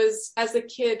me was, as a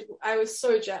kid, I was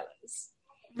so jealous.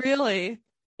 Really?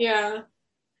 Yeah.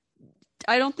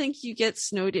 I don't think you get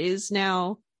snow days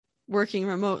now working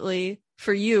remotely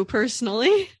for you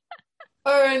personally.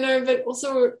 Oh, I know, but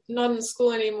also we're not in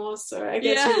school anymore, so I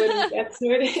guess we Yeah. wouldn't get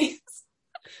snow days.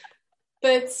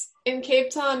 But in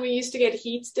Cape Town, we used to get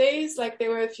heat days. Like,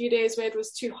 there were a few days where it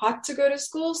was too hot to go to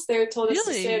school, so they told us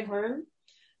to stay at Really? home.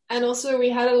 And also, we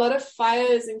had a lot of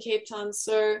fires in Cape Town,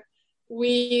 so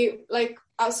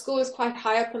our school was quite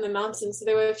high up on the mountain, so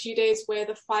there were a few days where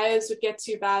the fires would get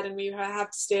too bad and we would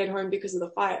have to stay at home because of the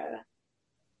fire.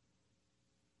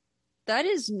 That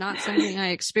is not something I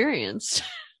experienced.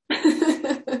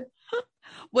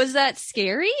 Was that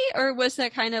scary or was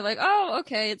that kind of like, oh,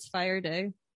 okay, it's fire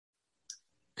day?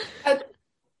 uh,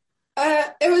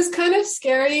 it was kind of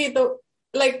scary.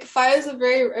 Like, fires are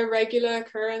very irregular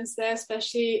occurrence there,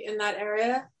 especially in that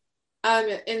area.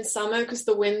 In summer because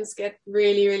the winds get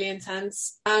really, really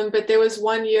intense. But there was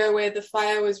one year where the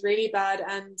fire was really bad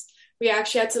and we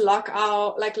actually had to lock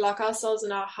ourselves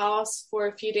in our house for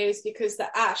a few days because the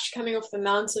ash coming off the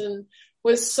mountain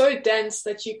was so dense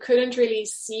that you couldn't really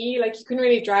see, like you couldn't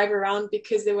really drive around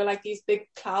because there were like these big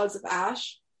clouds of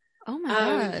ash. Oh my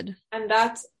God. And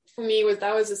that for me was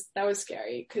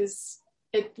scary because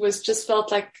it was just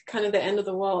felt like kind of the end of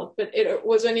the world, but it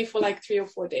was only for like 3 or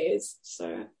 4 days.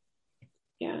 So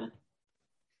yeah.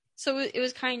 So it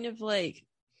was kind of like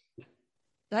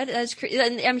that's crazy.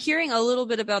 And I'm hearing a little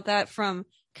bit about that from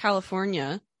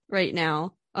California right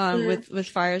now, with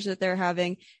fires that they're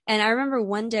having. And I remember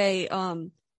one day,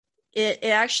 it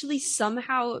actually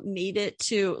somehow made it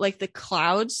to like the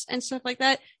clouds and stuff like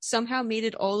that, somehow made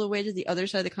it all the way to the other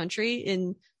side of the country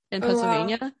in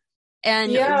Pennsylvania. Wow.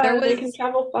 And Yeah, they can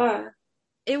travel far.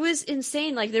 It was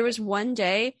insane. Like there was one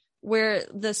day where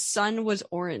the sun was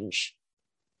orange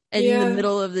in the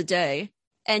middle of the day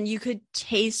and you could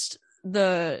taste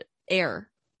the air.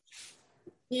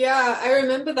 Yeah, I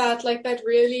remember that, like that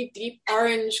really deep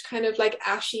orange kind of like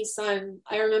ashy sun.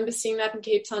 I remember seeing that in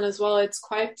Cape Town as well. It's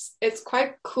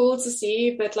quite cool to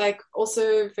see, but like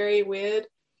also very weird.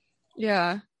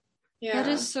 Yeah. Yeah.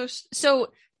 That is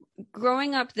so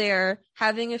growing up there,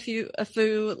 having a few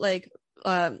like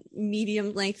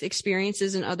medium length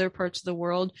experiences in other parts of the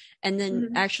world and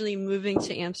then actually moving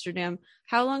to Amsterdam.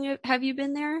 How long have you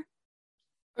been there?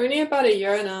 Only about a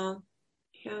year now.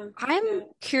 Yeah. I'm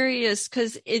curious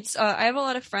because it's I have a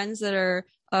lot of friends that are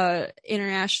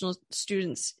international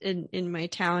students in my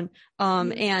town.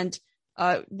 And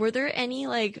were there any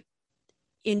like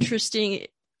interesting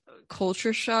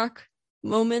culture shock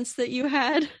moments that you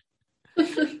had?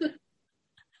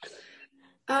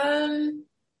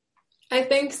 I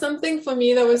think something for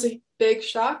me that was a big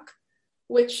shock,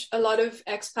 which a lot of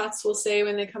expats will say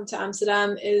when they come to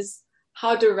Amsterdam, is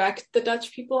how direct the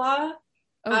Dutch people are.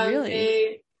 Oh,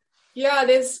 really?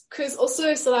 There's because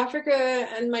also South Africa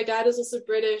and my dad is also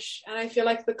British, and I feel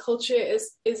like the culture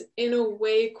is in a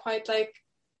way quite like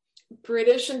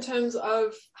British in terms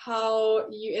of how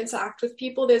you interact with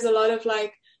people. There's a lot of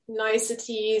like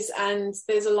niceties, and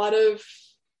there's a lot of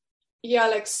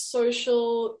like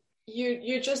social.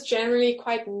 You're just generally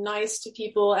quite nice to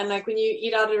people, and like when you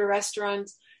eat out at a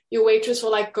restaurant, your waitress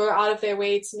will like go out of their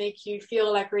way to make you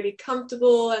feel like really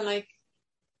comfortable, and like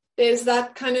there's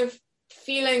that kind of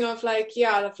feeling of like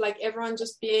of like everyone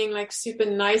just being like super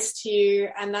nice to you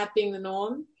and that being the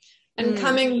norm. And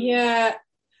coming here,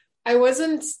 I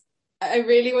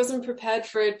really wasn't prepared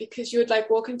for it because you would like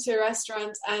walk into a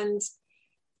restaurant and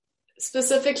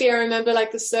specifically I remember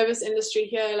like the service industry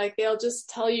here, like they'll just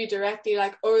tell you directly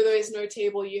like, oh, there's no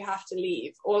table, you have to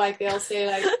leave, or like they'll say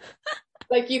like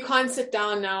like you can't sit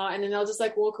down now, and then they'll just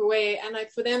like walk away. And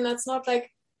like for them that's not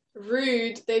like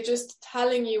rude, they're just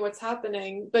telling you what's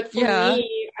happening. But for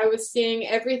me, I was seeing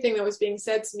everything that was being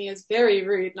said to me as very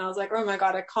rude, and I was like, oh my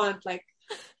God, I can't, like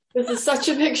this is such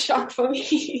a big shock for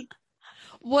me.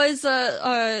 Was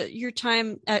your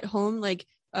time at home like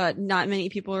not many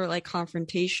people are like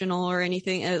confrontational or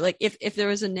anything. Like if there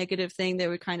was a negative thing, they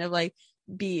would kind of like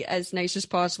be as nice as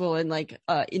possible and like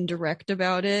indirect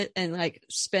about it and like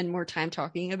spend more time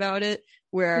talking about it.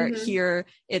 Where here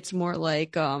it's more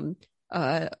like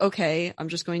okay, I'm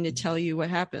just going to tell you what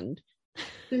happened.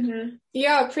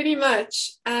 Yeah, pretty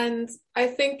much. And I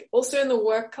think also in the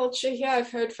work culture here,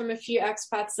 I've heard from a few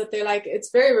expats that they're like,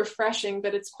 it's very refreshing,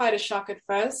 but it's quite a shock at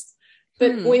first.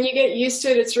 But when you get used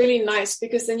to it, it's really nice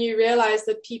because then you realize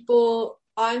that people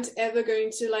aren't ever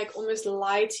going to like almost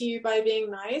lie to you by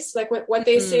being nice. Like what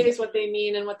they say is what they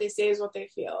mean, and what they say is what they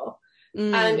feel.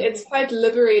 And it's quite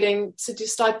liberating to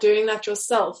start doing that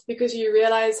yourself, because you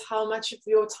realize how much of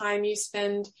your time you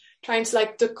spend trying to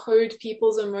like decode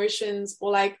people's emotions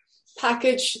or like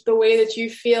package the way that you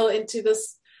feel into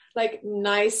this like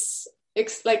nice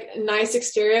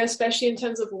exterior, especially in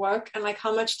terms of work, and like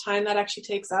how much time that actually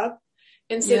takes up,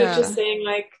 instead of just saying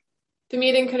like the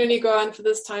meeting can only go on for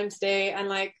this time today, and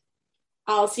like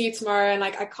I'll see you tomorrow, and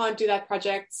like I can't do that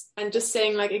project, and just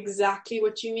saying like exactly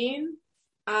what you mean.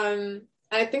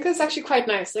 I think that's actually quite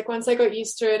nice. Like once I got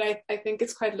used to it, I think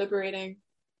it's quite liberating.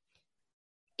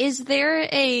 Is there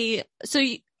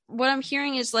what I'm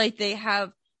hearing is like they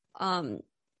have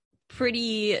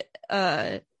pretty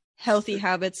healthy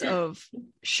habits of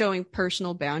showing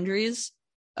personal boundaries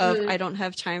of I don't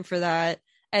have time for that,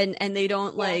 and they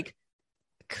don't like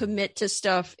commit to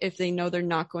stuff if they know they're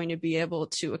not going to be able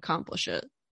to accomplish it.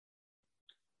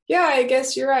 Yeah, I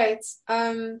guess you're right.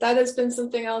 That has been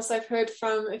something else I've heard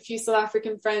from a few South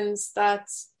African friends that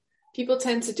people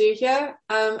tend to do here.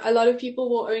 A lot of people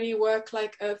will only work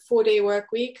like a 4-day work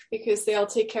week because they'll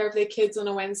take care of their kids on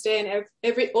a Wednesday, and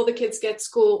all the kids get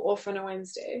school off on a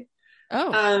Wednesday.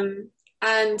 And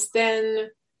then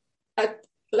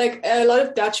like a lot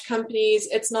of Dutch companies,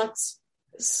 it's not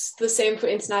the same for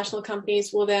international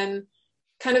companies, will then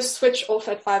kind of switch off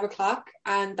at 5 o'clock,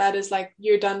 and that is like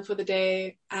you're done for the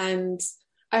day. And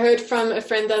I heard from a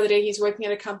friend the other day, he's working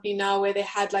at a company now where they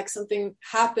had like something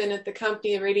happen at the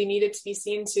company that really needed to be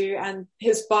seen to, and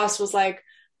his boss was like,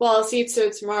 well, I'll see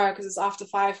you tomorrow because it's after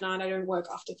 5 now and I don't work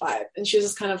after 5. And she was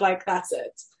just kind of like, that's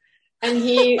it. And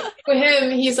for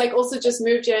him, he's like also just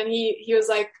moved here, and he was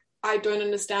like, I don't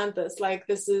understand this, like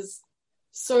this is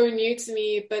so new to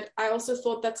me, but I also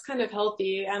thought that's kind of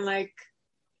healthy, and like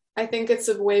I think it's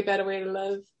a way better way to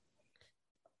live.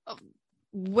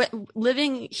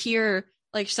 Living here,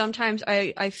 like sometimes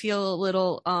I feel a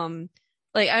little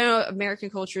like I don't know, American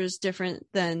culture is different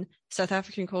than South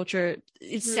African culture.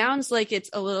 It sounds like it's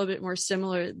a little bit more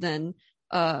similar than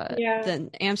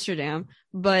Amsterdam,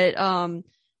 but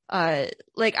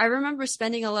like I remember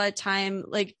spending a lot of time,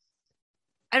 like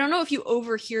I don't know if you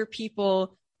overhear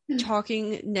people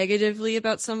talking negatively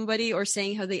about somebody or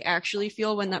saying how they actually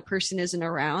feel when that person isn't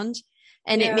around,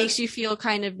 and it makes you feel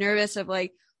kind of nervous of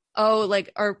like, oh,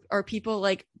 like are people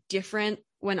like different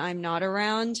when I'm not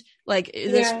around? Like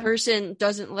this person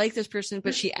doesn't like this person,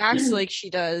 but she acts like she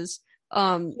does.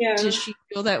 Does she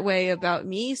feel that way about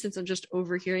me since I'm just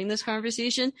overhearing this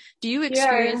conversation? Do you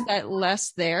experience that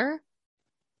less there?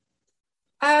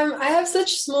 I have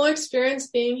such small experience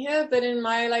being here, but in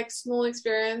my like small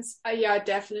experience,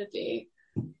 definitely.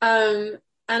 And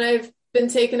I've been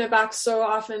taken aback so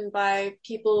often by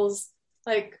people's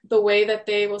like the way that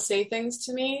they will say things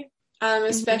to me,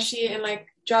 especially in like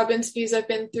job interviews I've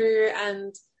been through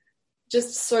and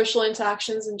just social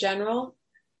interactions in general.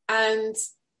 And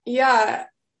you're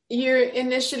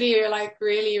like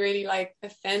really, really like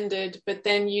offended, but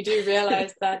then you do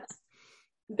realize that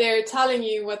they're telling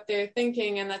you what they're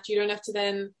thinking, and that you don't have to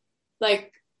then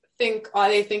like think, are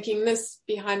they thinking this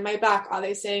behind my back? Are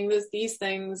they saying these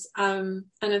things? And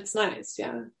it's nice.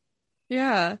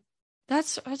 Yeah.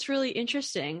 That's really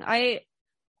interesting. I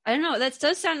don't know. That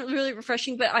does sound really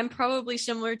refreshing, but I'm probably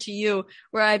similar to you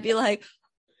where I'd be like,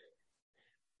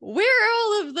 where are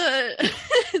all of the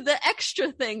the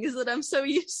extra things that I'm so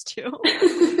used to?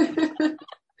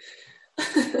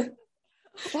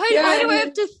 Why do I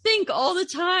have to think all the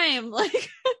time? Like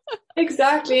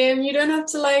exactly. And you don't have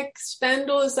to like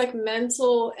spend all this like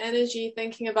mental energy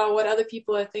thinking about what other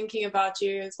people are thinking about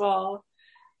you as well.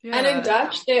 And in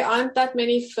Dutch, there aren't that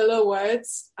many filler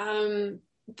words.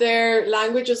 Their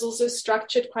language is also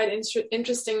structured quite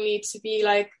interestingly to be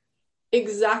like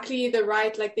exactly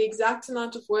the exact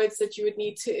amount of words that you would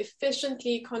need to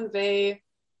efficiently convey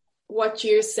what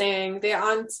you're saying. They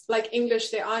aren't like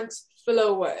English, they aren't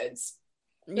filler words.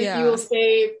 Like you will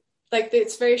say, like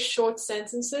it's very short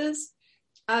sentences.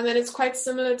 And it's quite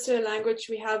similar to a language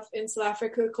we have in South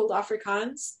Africa called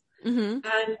Afrikaans. Mm-hmm.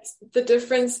 And the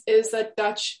difference is that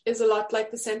Dutch is a lot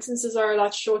like the sentences are a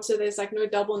lot shorter. There's like no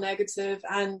double negative.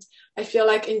 And I feel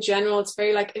like in general, it's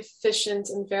very like efficient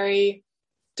and very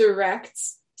direct.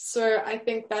 So I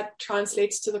think that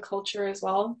translates to the culture as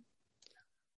well.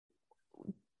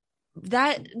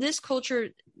 That this culture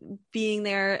being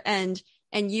there and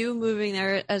you moving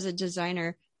there as a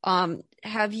designer,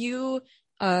 have you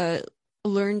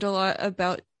learned a lot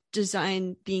about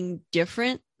design being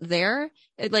different there?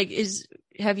 Like,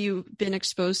 have you been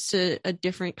exposed to a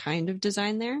different kind of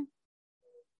design there?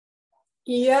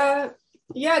 Yeah,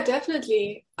 yeah,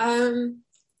 definitely.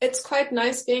 It's quite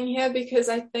nice being here because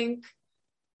I think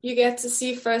you get to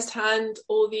see firsthand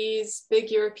all these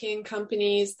big European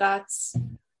companies that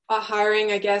are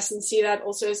hiring, I guess, and see that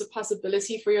also as a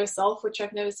possibility for yourself, which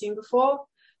I've never seen before.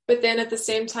 But then at the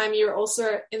same time, you're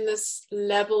also in this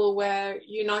level where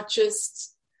you're not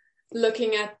just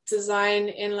looking at design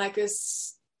in like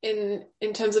in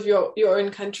terms of your own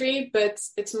country, but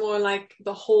it's more like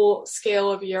the whole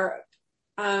scale of Europe,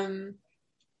 um,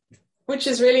 which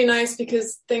is really nice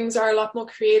because things are a lot more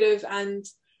creative. And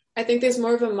I think there's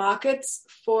more of a market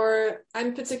for,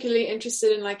 I'm particularly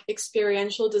interested in like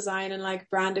experiential design and like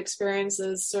brand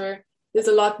experiences. So there's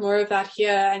a lot more of that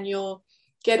here, and you'll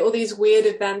get all these weird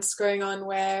events going on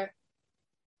where,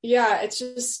 yeah, it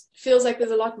just feels like there's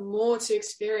a lot more to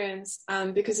experience,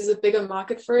 because there's a bigger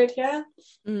market for it here.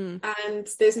 And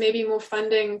there's maybe more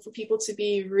funding for people to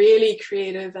be really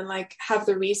creative and like have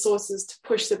the resources to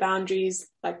push the boundaries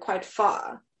like quite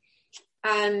far.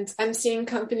 And I'm seeing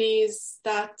companies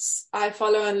that I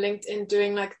follow on LinkedIn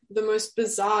doing like the most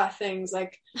bizarre things,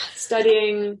 like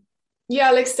studying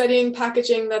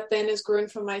packaging that then is grown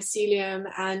from mycelium,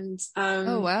 and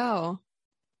Oh, wow.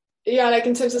 yeah, like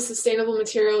in terms of sustainable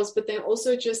materials, but then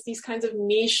also just these kinds of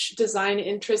niche design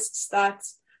interests that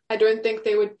I don't think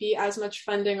there would be as much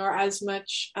funding or as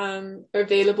much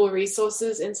available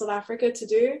resources in South Africa to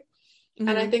do. Mm-hmm.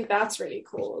 And I think that's really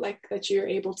cool, like that you're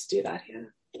able to do that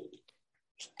here.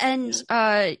 And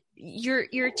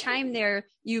your time there,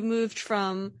 you moved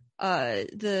from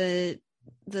the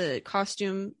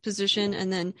costume position,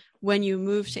 and then when you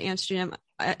moved to Amsterdam,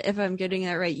 if I'm getting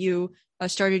that right, you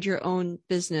started your own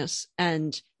business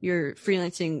and you're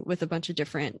freelancing with a bunch of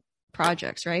different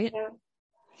projects, right?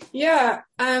 Yeah.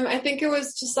 I think it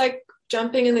was just like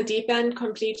jumping in the deep end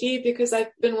completely, because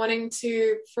I've been wanting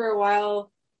to for a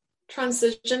while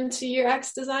transition to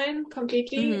UX design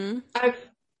completely. Mm-hmm. I've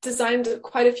designed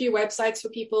quite a few websites for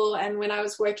people, and when I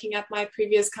was working at my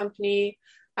previous company,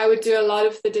 I would do a lot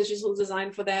of the digital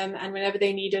design for them, and whenever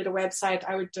they needed a website,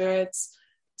 I would do it.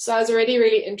 So I was already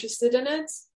really interested in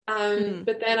it.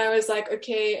 But then I was like,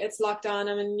 okay, it's lockdown,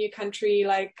 I'm in a new country,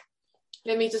 like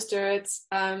let me just do it.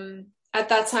 At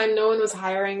that time no one was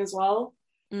hiring as well,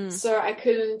 so I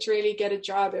couldn't really get a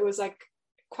job. It was like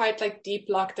quite like deep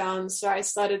lockdown, so I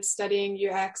started studying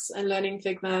UX and learning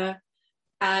Figma.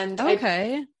 And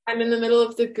okay, I'm in the middle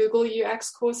of the Google UX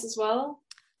course as well.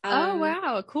 Oh,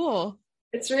 wow, cool.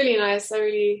 It's really nice. I'm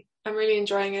really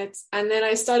enjoying it. And then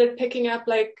I started picking up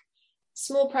like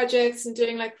small projects and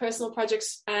doing like personal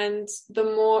projects, and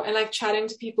like chatting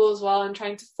to people as well and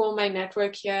trying to form my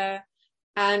network here.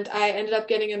 And I ended up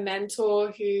getting a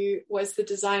mentor who was the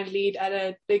design lead at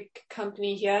a big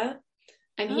company here.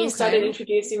 And he started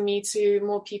introducing me to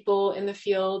more people in the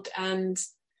field. And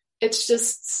it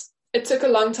took a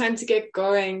long time to get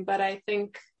going, but I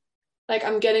think like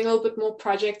I'm getting a little bit more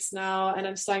projects now, and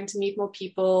I'm starting to meet more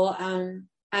people. And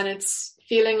it's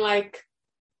feeling like,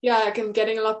 yeah, like I'm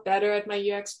getting a lot better at my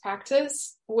UX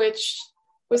practice, which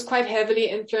was quite heavily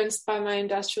influenced by my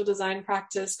industrial design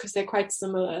practice because they're quite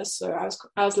similar. So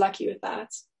I was lucky with that.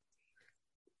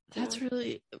 That's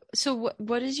really, so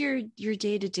what is your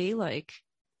day to day like?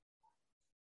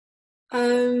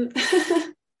 I'm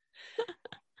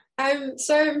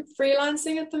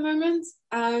freelancing at the moment.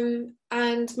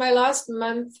 And my last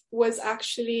month was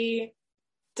actually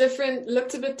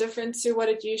looked a bit different to what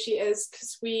it usually is,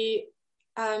 because me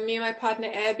and my partner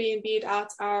Airbnb'd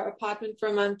out our apartment for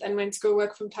a month and went to go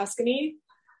work from Tuscany.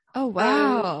 Oh,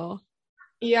 wow.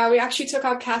 Yeah, we actually took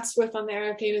our cats with on the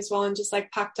airplane as well, and just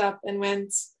like packed up and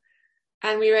went,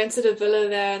 and we rented a villa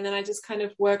there, and then I just kind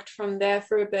of worked from there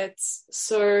for a bit.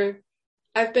 So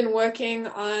I've been working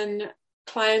on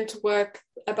client work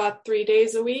about 3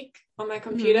 days a week on my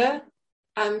computer,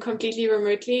 completely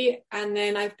remotely. And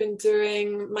then I've been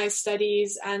doing my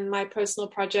studies and my personal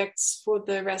projects for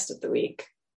the rest of the week.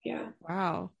 Yeah.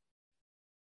 Wow.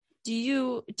 Do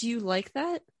you like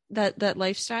that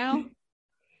lifestyle?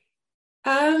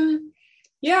 Yeah,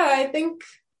 I think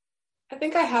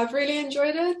I have really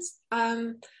enjoyed it.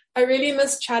 I really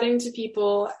miss chatting to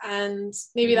people, and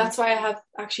maybe that's why I have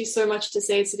actually so much to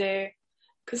say today,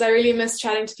 because I really miss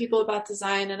chatting to people about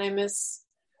design, and I miss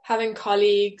having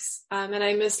colleagues, and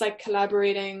I miss like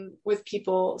collaborating with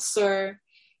people. So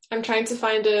I'm trying to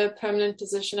find a permanent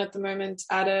position at the moment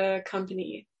at a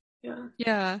company. Yeah.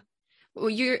 Yeah.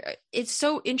 Well, it's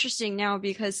so interesting now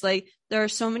because like there are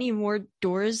so many more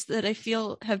doors that I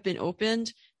feel have been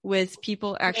opened with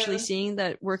people actually seeing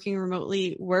that working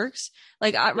remotely works.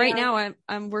 Like right now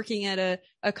I'm working at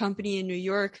a company in New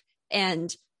York,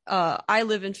 and I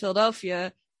live in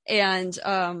Philadelphia, and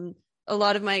a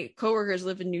lot of my coworkers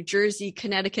live in New Jersey,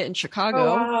 Connecticut, and Chicago.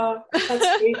 Oh wow,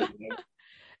 that's crazy.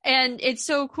 And it's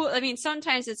so cool. I mean,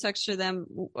 sometimes it sucks for them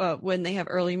when they have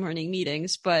early morning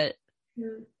meetings, but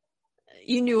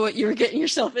you knew what you were getting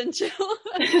yourself into.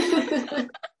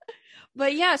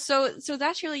 But yeah, so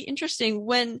that's really interesting.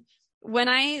 When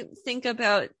I think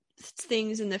about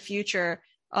things in the future,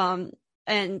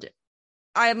 and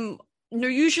I'm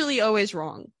usually always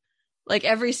wrong. Like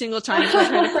every single time if I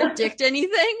try to predict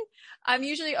anything, I'm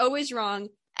usually always wrong.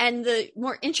 And the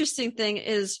more interesting thing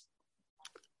is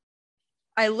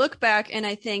I look back and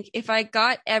I think if I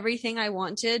got everything I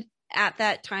wanted at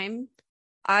that time,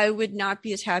 I would not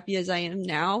be as happy as I am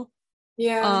now.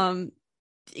 Yeah.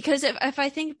 Because if I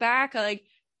think back, like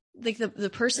the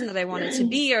person that I wanted to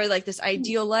be, or like this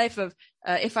ideal life of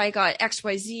if I got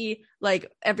XYZ, like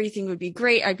everything would be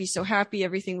great. I'd be so happy.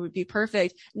 Everything would be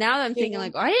perfect. Now I'm thinking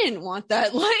like, I didn't want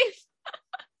that life.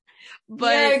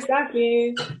 But yeah,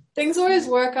 exactly. Things always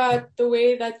work out the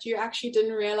way that you actually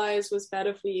didn't realize was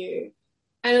better for you.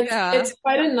 And it's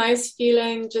quite a nice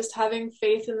feeling just having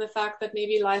faith in the fact that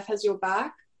maybe life has your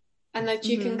back, and that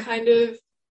you can kind of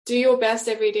do your best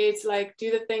every day to like do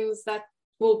the things that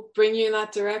will bring you in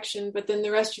that direction, but then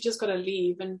the rest you just got to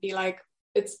leave and be like,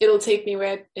 it'll take me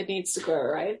where it needs to go,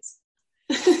 right?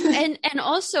 and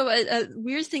also a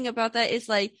weird thing about that is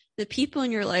like the people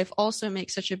in your life also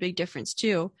make such a big difference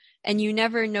too, and you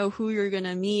never know who you're going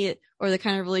to meet or the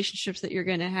kind of relationships that you're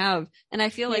going to have, and I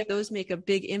feel like those make a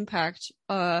big impact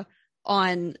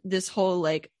on this whole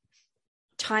like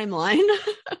timeline.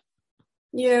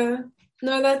 Yeah,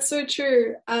 no, that's so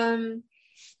true.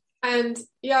 And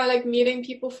yeah, like meeting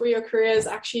people for your career is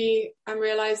actually, I'm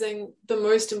realizing, the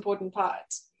most important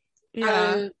part.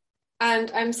 Yeah.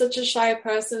 And I'm such a shy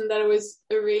person that it was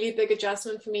a really big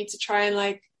adjustment for me to try and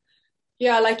like,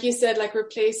 yeah, like you said, like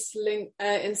replace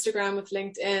Instagram with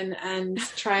LinkedIn and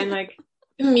try and like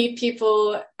meet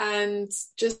people and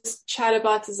just chat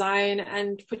about design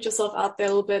and put yourself out there a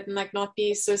little bit and like not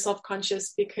be so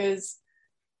self-conscious, because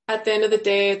at the end of the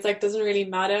day, it's like doesn't really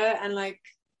matter. And like,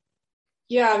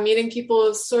 yeah, meeting people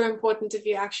is so important if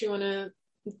you actually want to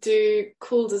do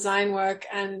cool design work.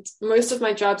 And most of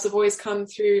my jobs have always come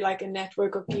through like a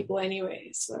network of people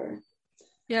anyway. So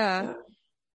yeah.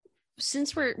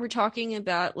 Since we're talking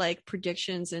about like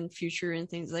predictions and future and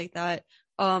things like that,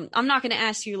 I'm not going to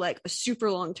ask you like a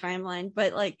super long timeline,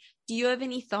 but like, do you have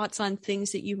any thoughts on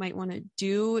things that you might want to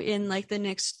do in like the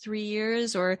next 3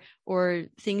 years, or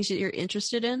things that you're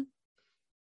interested in?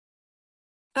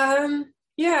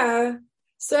 Yeah.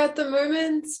 So at the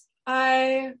moment,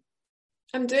 I'm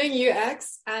doing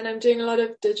UX, and I'm doing a lot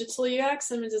of digital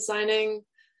UX. I'm designing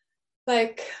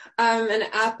like an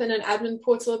app and an admin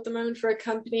portal at the moment for a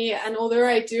company. And although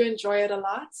I do enjoy it a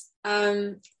lot,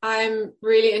 I'm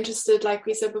really interested, like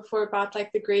we said before, about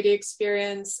like the Grady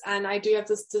experience. And I do have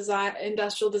this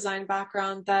industrial design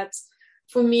background that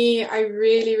for me, I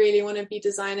really, really want to be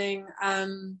designing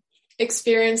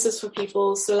experiences for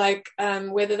people. So like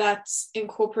whether that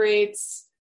incorporates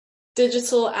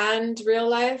digital and real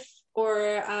life,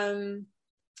 or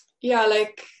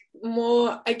like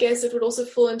more, I guess it would also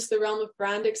fall into the realm of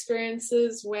brand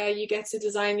experiences, where you get to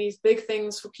design these big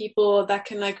things for people that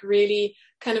can like really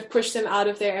kind of push them out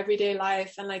of their everyday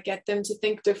life and like get them to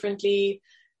think differently.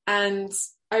 And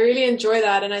I really enjoy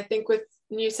that. And I think with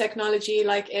new technology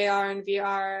like AR and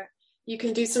VR, you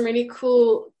can do some really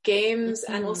cool games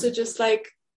and also just like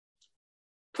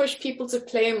push people to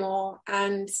play more.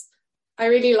 And I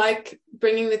really like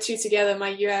bringing the two together,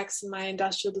 my UX and my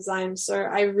industrial design. So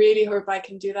I really hope I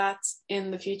can do that in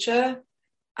the future.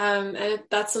 And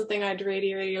that's something I'd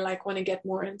really, really like want to get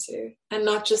more into, and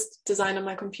not just design on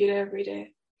my computer every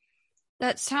day.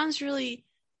 That sounds really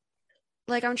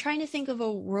like, I'm trying to think of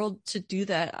a world to do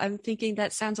that. I'm thinking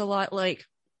that sounds a lot like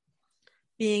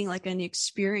being like an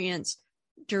experienced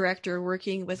director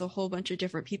working with a whole bunch of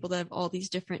different people that have all these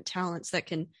different talents that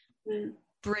can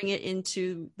bring it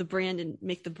into the brand and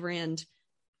make the brand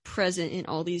present in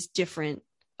all these different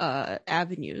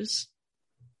avenues.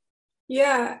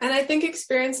 Yeah, and I think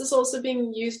experience is also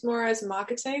being used more as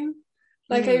marketing.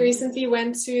 Like I recently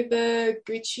went to the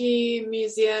Gucci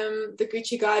Museum, the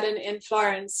Gucci Garden in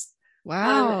Florence. And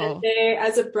Wow. they,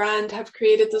 as a brand, have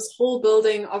created this whole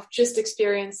building of just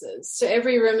experiences. So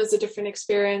every room is a different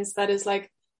experience that is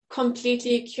like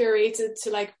completely curated to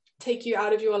like take you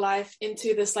out of your life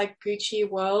into this like Gucci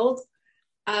world.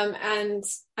 And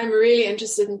I'm really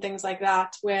interested in things like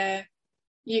that where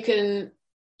you can,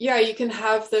 yeah, you can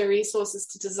have the resources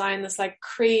to design this like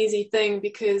crazy thing,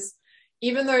 because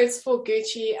even though it's for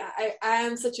Gucci, I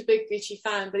am such a big Gucci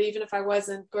fan, but even if I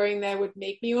wasn't, going there would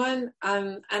make me one.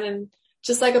 And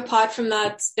just like apart from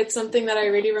that, it's something that I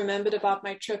really remembered about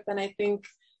my trip. And I think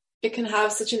it can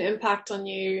have such an impact on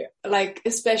you, like,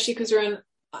 especially because we're in,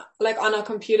 like on our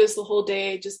computers the whole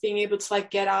day, just being able to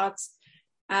like get out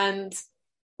and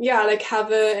yeah, like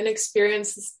have an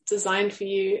experience designed for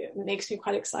you makes me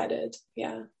quite excited.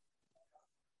 Yeah.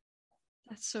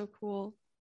 That's so cool.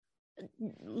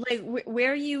 Like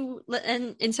where you,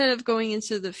 and instead of going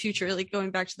into the future, like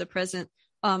going back to the present,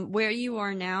 where you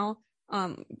are now,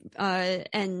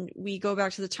 and we go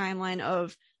back to the timeline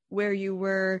of where you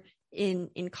were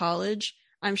in college,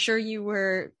 I'm sure you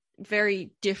were very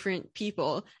different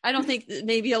people. I don't think that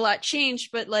maybe a lot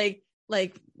changed, but like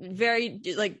very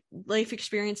like life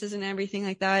experiences and everything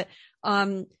like that.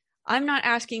 I'm not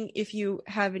asking if you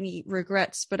have any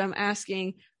regrets, but I'm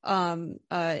asking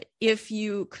if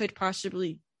you could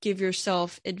possibly give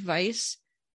yourself advice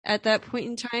at that point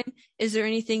in time. Is there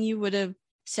anything you would have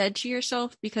said to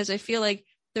yourself? Because I feel like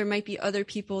there might be other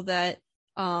people that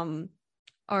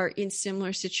are in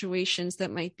similar situations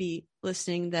that might be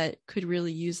listening that could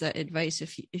really use that advice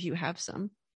if you have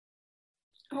some.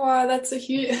 Wow, that's a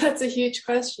huge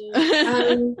question.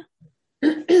 I'm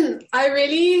a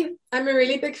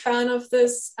really big fan of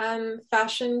this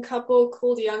fashion couple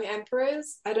called Young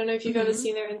Emperors. I don't know if you've ever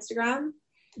seen their Instagram.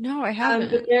 No, I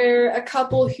haven't. But they're a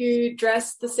couple who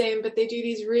dress the same, but they do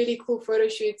these really cool photo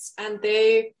shoots. And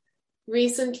they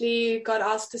recently got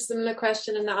asked a similar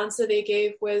question, and the answer they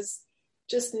gave was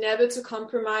just never to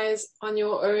compromise on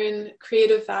your own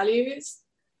creative values.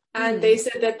 And they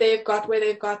said that they've got where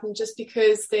they've gotten just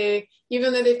because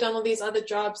even though they've done all these other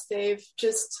jobs, they've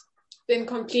just been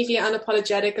completely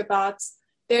unapologetic about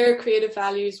their creative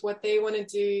values, what they want to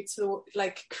do to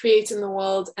like create in the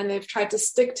world. And they've tried to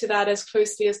stick to that as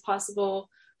closely as possible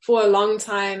for a long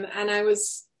time. And I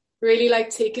was really like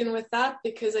taken with that,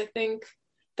 because I think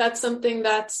that's something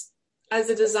that as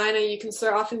a designer, you can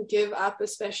so often give up,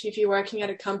 especially if you're working at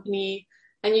a company,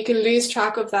 and you can lose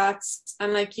track of that.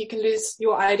 And like, you can lose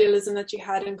your idealism that you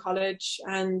had in college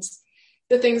and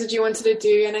the things that you wanted to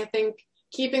do. And I think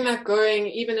keeping that going,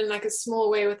 even in like a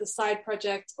small way with a side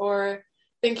project, or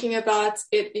thinking about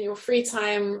it in your free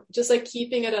time, just like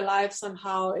keeping it alive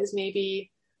somehow, is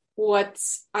maybe what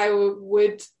I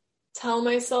would tell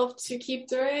myself to keep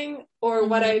doing, or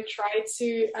what I've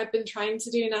been trying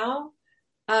to do now.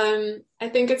 I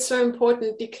think it's so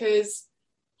important because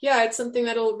yeah, it's something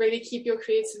that'll really keep your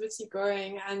creativity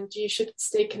going, and you should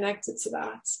stay connected to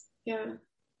that. Yeah.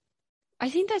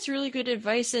 I think that's really good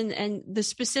advice. And the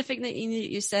specific that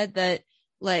you said, that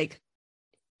like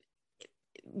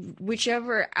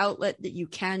whichever outlet that you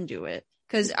can do it.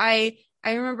 Cause I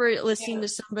remember listening to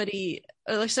somebody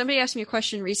asked me a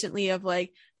question recently of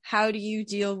like, how do you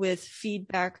deal with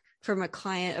feedback from a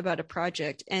client about a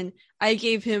project? And I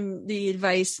gave him the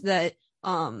advice that,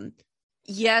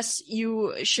 yes,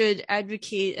 you should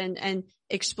advocate and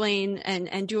explain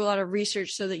and do a lot of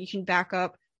research so that you can back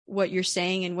up what you're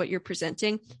saying and what you're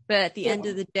presenting. But at the end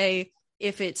of the day,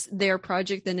 if it's their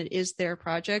project, then it is their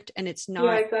project, and it's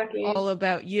not all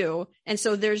about you. And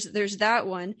so there's that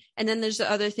one. And then there's the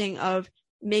other thing of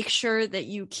make sure that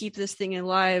you keep this thing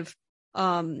alive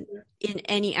in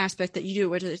any aspect that you do,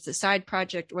 whether it's a side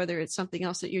project, whether it's something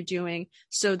else that you're doing,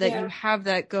 so that you have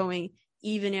that going,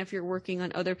 even if you're working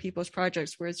on other people's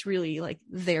projects where it's really like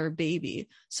their baby.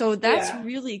 So that's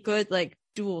really good, like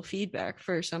dual feedback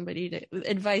for somebody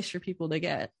advice for people to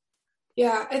get.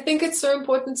 Yeah, I think it's so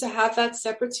important to have that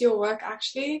separate to your work,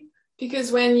 actually,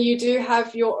 because when you do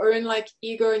have your own like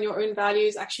ego and your own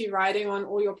values actually riding on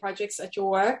all your projects at your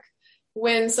work,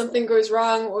 when something goes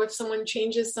wrong or if someone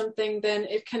changes something, then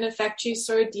it can affect you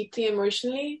so deeply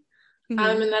emotionally.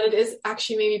 And that it is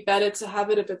actually maybe better to have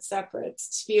it a bit separate,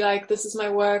 to be like, this is my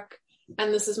work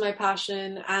and this is my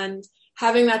passion. And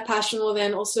having that passion will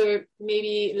then also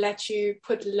maybe let you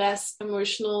put less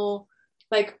emotions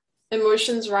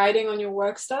riding on your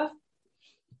work stuff.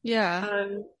 Yeah.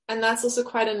 And that's also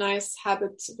quite a nice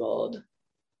habit to build.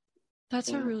 That's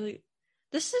a really,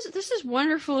 this is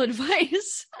wonderful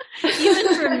advice,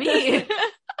 even for me.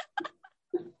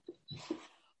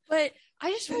 But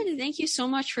I just wanted to thank you so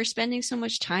much for spending so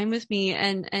much time with me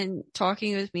and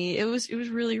talking with me. It was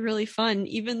really, really fun.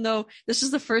 Even though this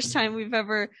is the first time we've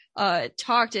ever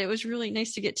talked, it was really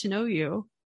nice to get to know you.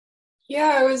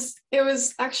 Yeah, it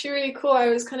was actually really cool. I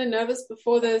was kind of nervous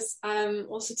before this,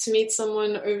 also to meet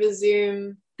someone over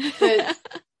Zoom, but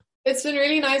it's been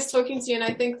really nice talking to you. And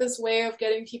I think this way of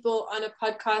getting people on a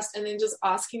podcast and then just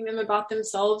asking them about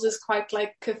themselves is quite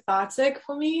like cathartic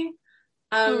for me.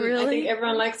 Oh, really? I think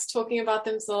everyone likes talking about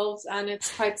themselves, and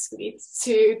it's quite sweet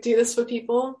to do this for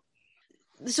people.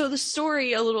 So the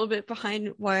story a little bit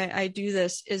behind why I do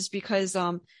this is because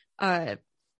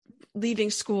leaving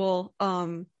school,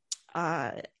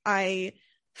 I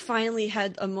finally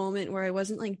had a moment where I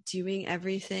wasn't like doing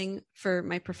everything for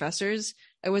my professors.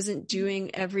 I wasn't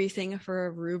doing everything for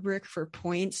a rubric, for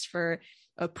points, for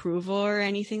approval or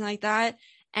anything like that.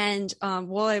 And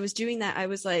while I was doing that, I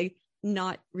was like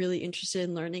not really interested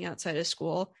in learning outside of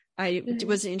school. I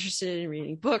wasn't interested in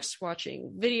reading books,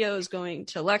 watching videos, going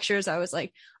to lectures. I was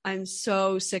like, I'm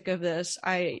so sick of this.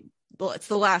 It's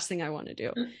the last thing I want to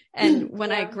do. And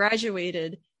when I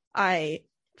graduated, I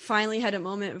finally had a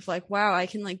moment of like, wow, I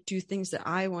can like do things that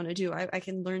I want to do. I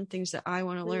can learn things that I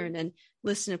want to learn and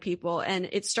listen to people. And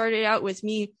it started out with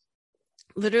me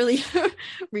literally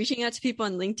reaching out to people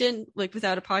on LinkedIn, like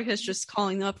without a podcast, just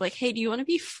calling them up like, hey, do you want to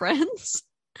be friends?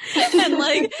 And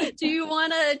like, do you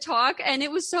want to talk? And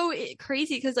it was so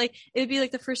crazy because like it would be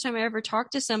like the first time I ever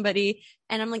talked to somebody,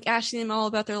 and I'm like asking them all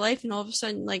about their life, and all of a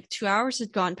sudden like 2 hours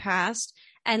had gone past,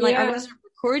 and like I wasn't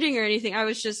recording or anything. I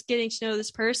was just getting to know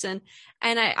this person,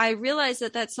 and I realized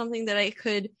that that's something that I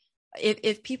could,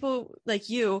 if people like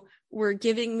you were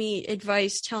giving me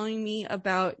advice, telling me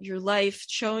about your life,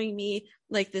 showing me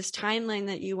like this timeline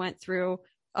that you went through,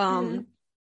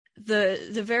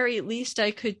 the very least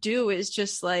I could do is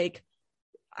just like,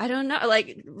 I don't know,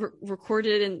 like record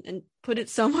it and put it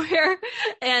somewhere.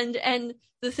 And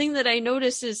the thing that I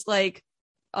noticed is like,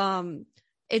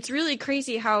 it's really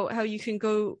crazy how you can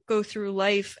go through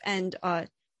life and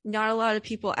not a lot of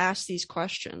people ask these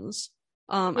questions.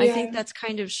 I think that's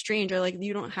kind of strange, or like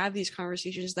you don't have these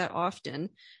conversations that often.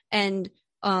 And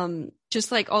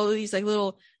just like all of these like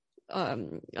little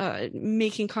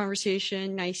making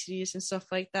conversation niceties and stuff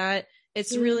like that,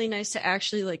 it's really nice to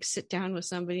actually like sit down with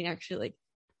somebody and actually like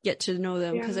get to know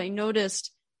them, because I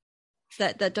noticed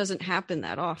that doesn't happen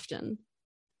that often.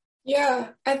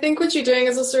 I think what you're doing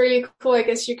is also really cool. I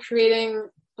guess you're creating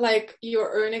like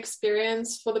your own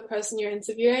experience for the person you're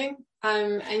interviewing,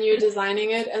 and you're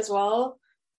designing it as well.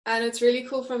 And it's really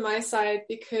cool from my side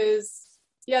because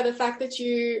the fact that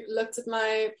you looked at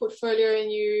my portfolio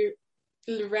and you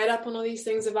read up on all these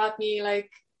things about me, like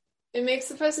it makes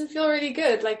the person feel really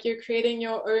good. Like you're creating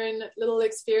your own little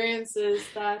experiences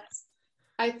that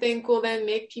I think will then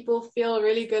make people feel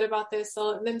really good about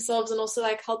themselves, and also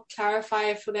like help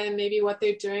clarify for them maybe what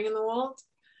they're doing in the world.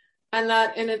 And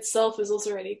that in itself is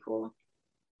also really cool.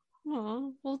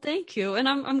 Oh, well, thank you. And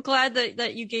I'm glad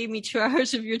that you gave me 2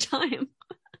 hours of your time.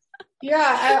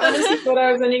 I honestly thought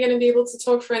I was only going to be able to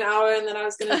talk for an hour, and then I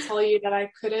was going to tell you that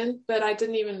I couldn't, but I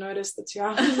didn't even notice the 2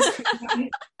 hours.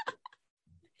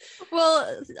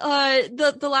 Well,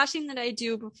 the last thing that I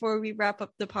do before we wrap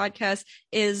up the podcast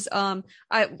is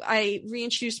I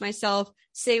reintroduce myself,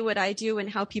 say what I do and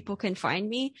how people can find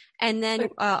me, and then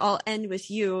I'll end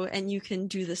with you, and you can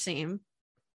do the same.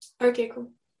 Okay, cool.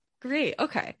 Great.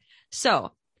 Okay.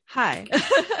 So, hi,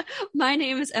 my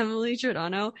name is Emily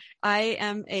Giordano. I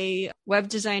am a web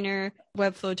designer,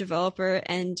 Webflow developer,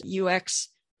 and UX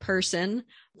person.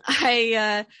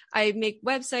 I make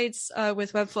websites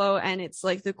with Webflow, and it's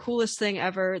like the coolest thing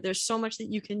ever. There's so much that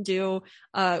you can do.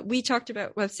 We talked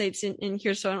about websites in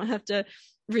here, so I don't have to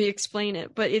re-explain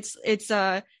it, but it's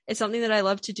something that I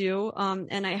love to do.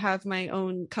 And I have my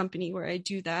own company where I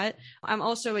do that. I'm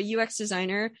also a UX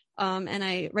designer.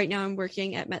 And right now I'm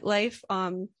working at MetLife.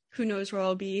 Who knows where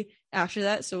I'll be after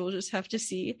that. So we'll just have to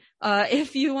see.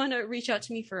 If you want to reach out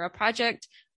to me for a project,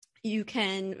 you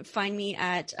can find me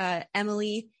at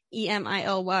Emily,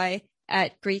 EMILY,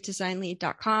 at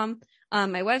greatdesignlead.com.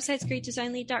 My website's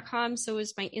greatdesignlead.com. So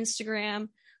is my Instagram.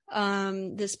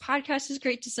 This podcast is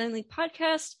Great Design Lead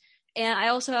Podcast. And I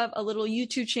also have a little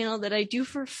YouTube channel that I do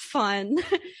for fun.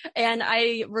 And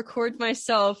I record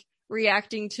myself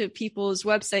reacting to people's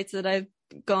websites that I've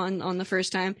gone on the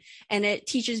first time. And it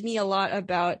teaches me a lot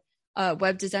about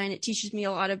web design. It teaches me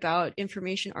a lot about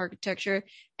information architecture.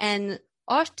 And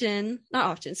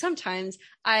sometimes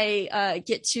I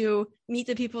get to meet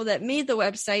the people that made the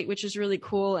website, which is really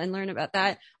cool, and learn about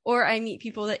that. Or I meet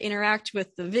people that interact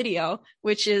with the video,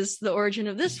 which is the origin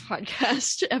of this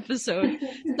podcast episode.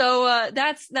 So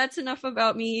that's enough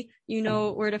about me. You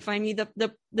know where to find me.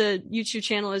 The YouTube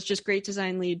channel is just Great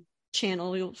Design Lead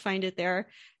channel. You'll find it there.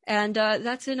 And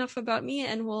that's enough about me,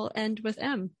 and we'll end with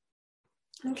M.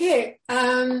 Okay,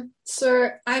 so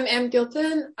I'm M.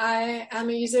 Gilpin. I am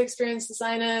a user experience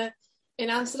designer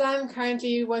in Amsterdam,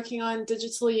 currently working on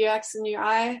digital UX and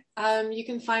UI. You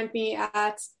can find me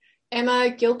at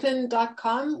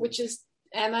emmagilpin.com, which is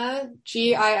Emma,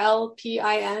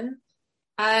 Gilpin.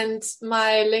 And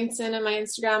my LinkedIn and my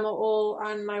Instagram are all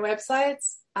on my website.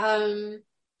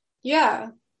 Yeah,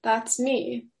 that's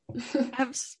me.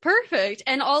 That's perfect.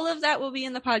 And all of that will be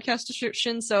in the podcast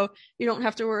description, so you don't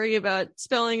have to worry about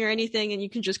spelling or anything, and you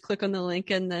can just click on the link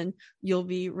and then you'll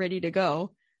be ready to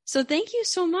go. So thank you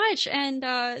so much. And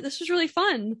this was really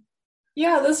fun.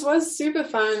 Yeah, this was super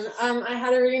fun. I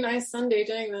had a really nice Sunday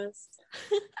doing this.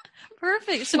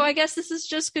 Perfect. So I guess this is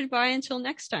just goodbye until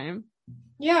next time.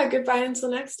 Yeah, goodbye until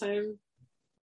next time.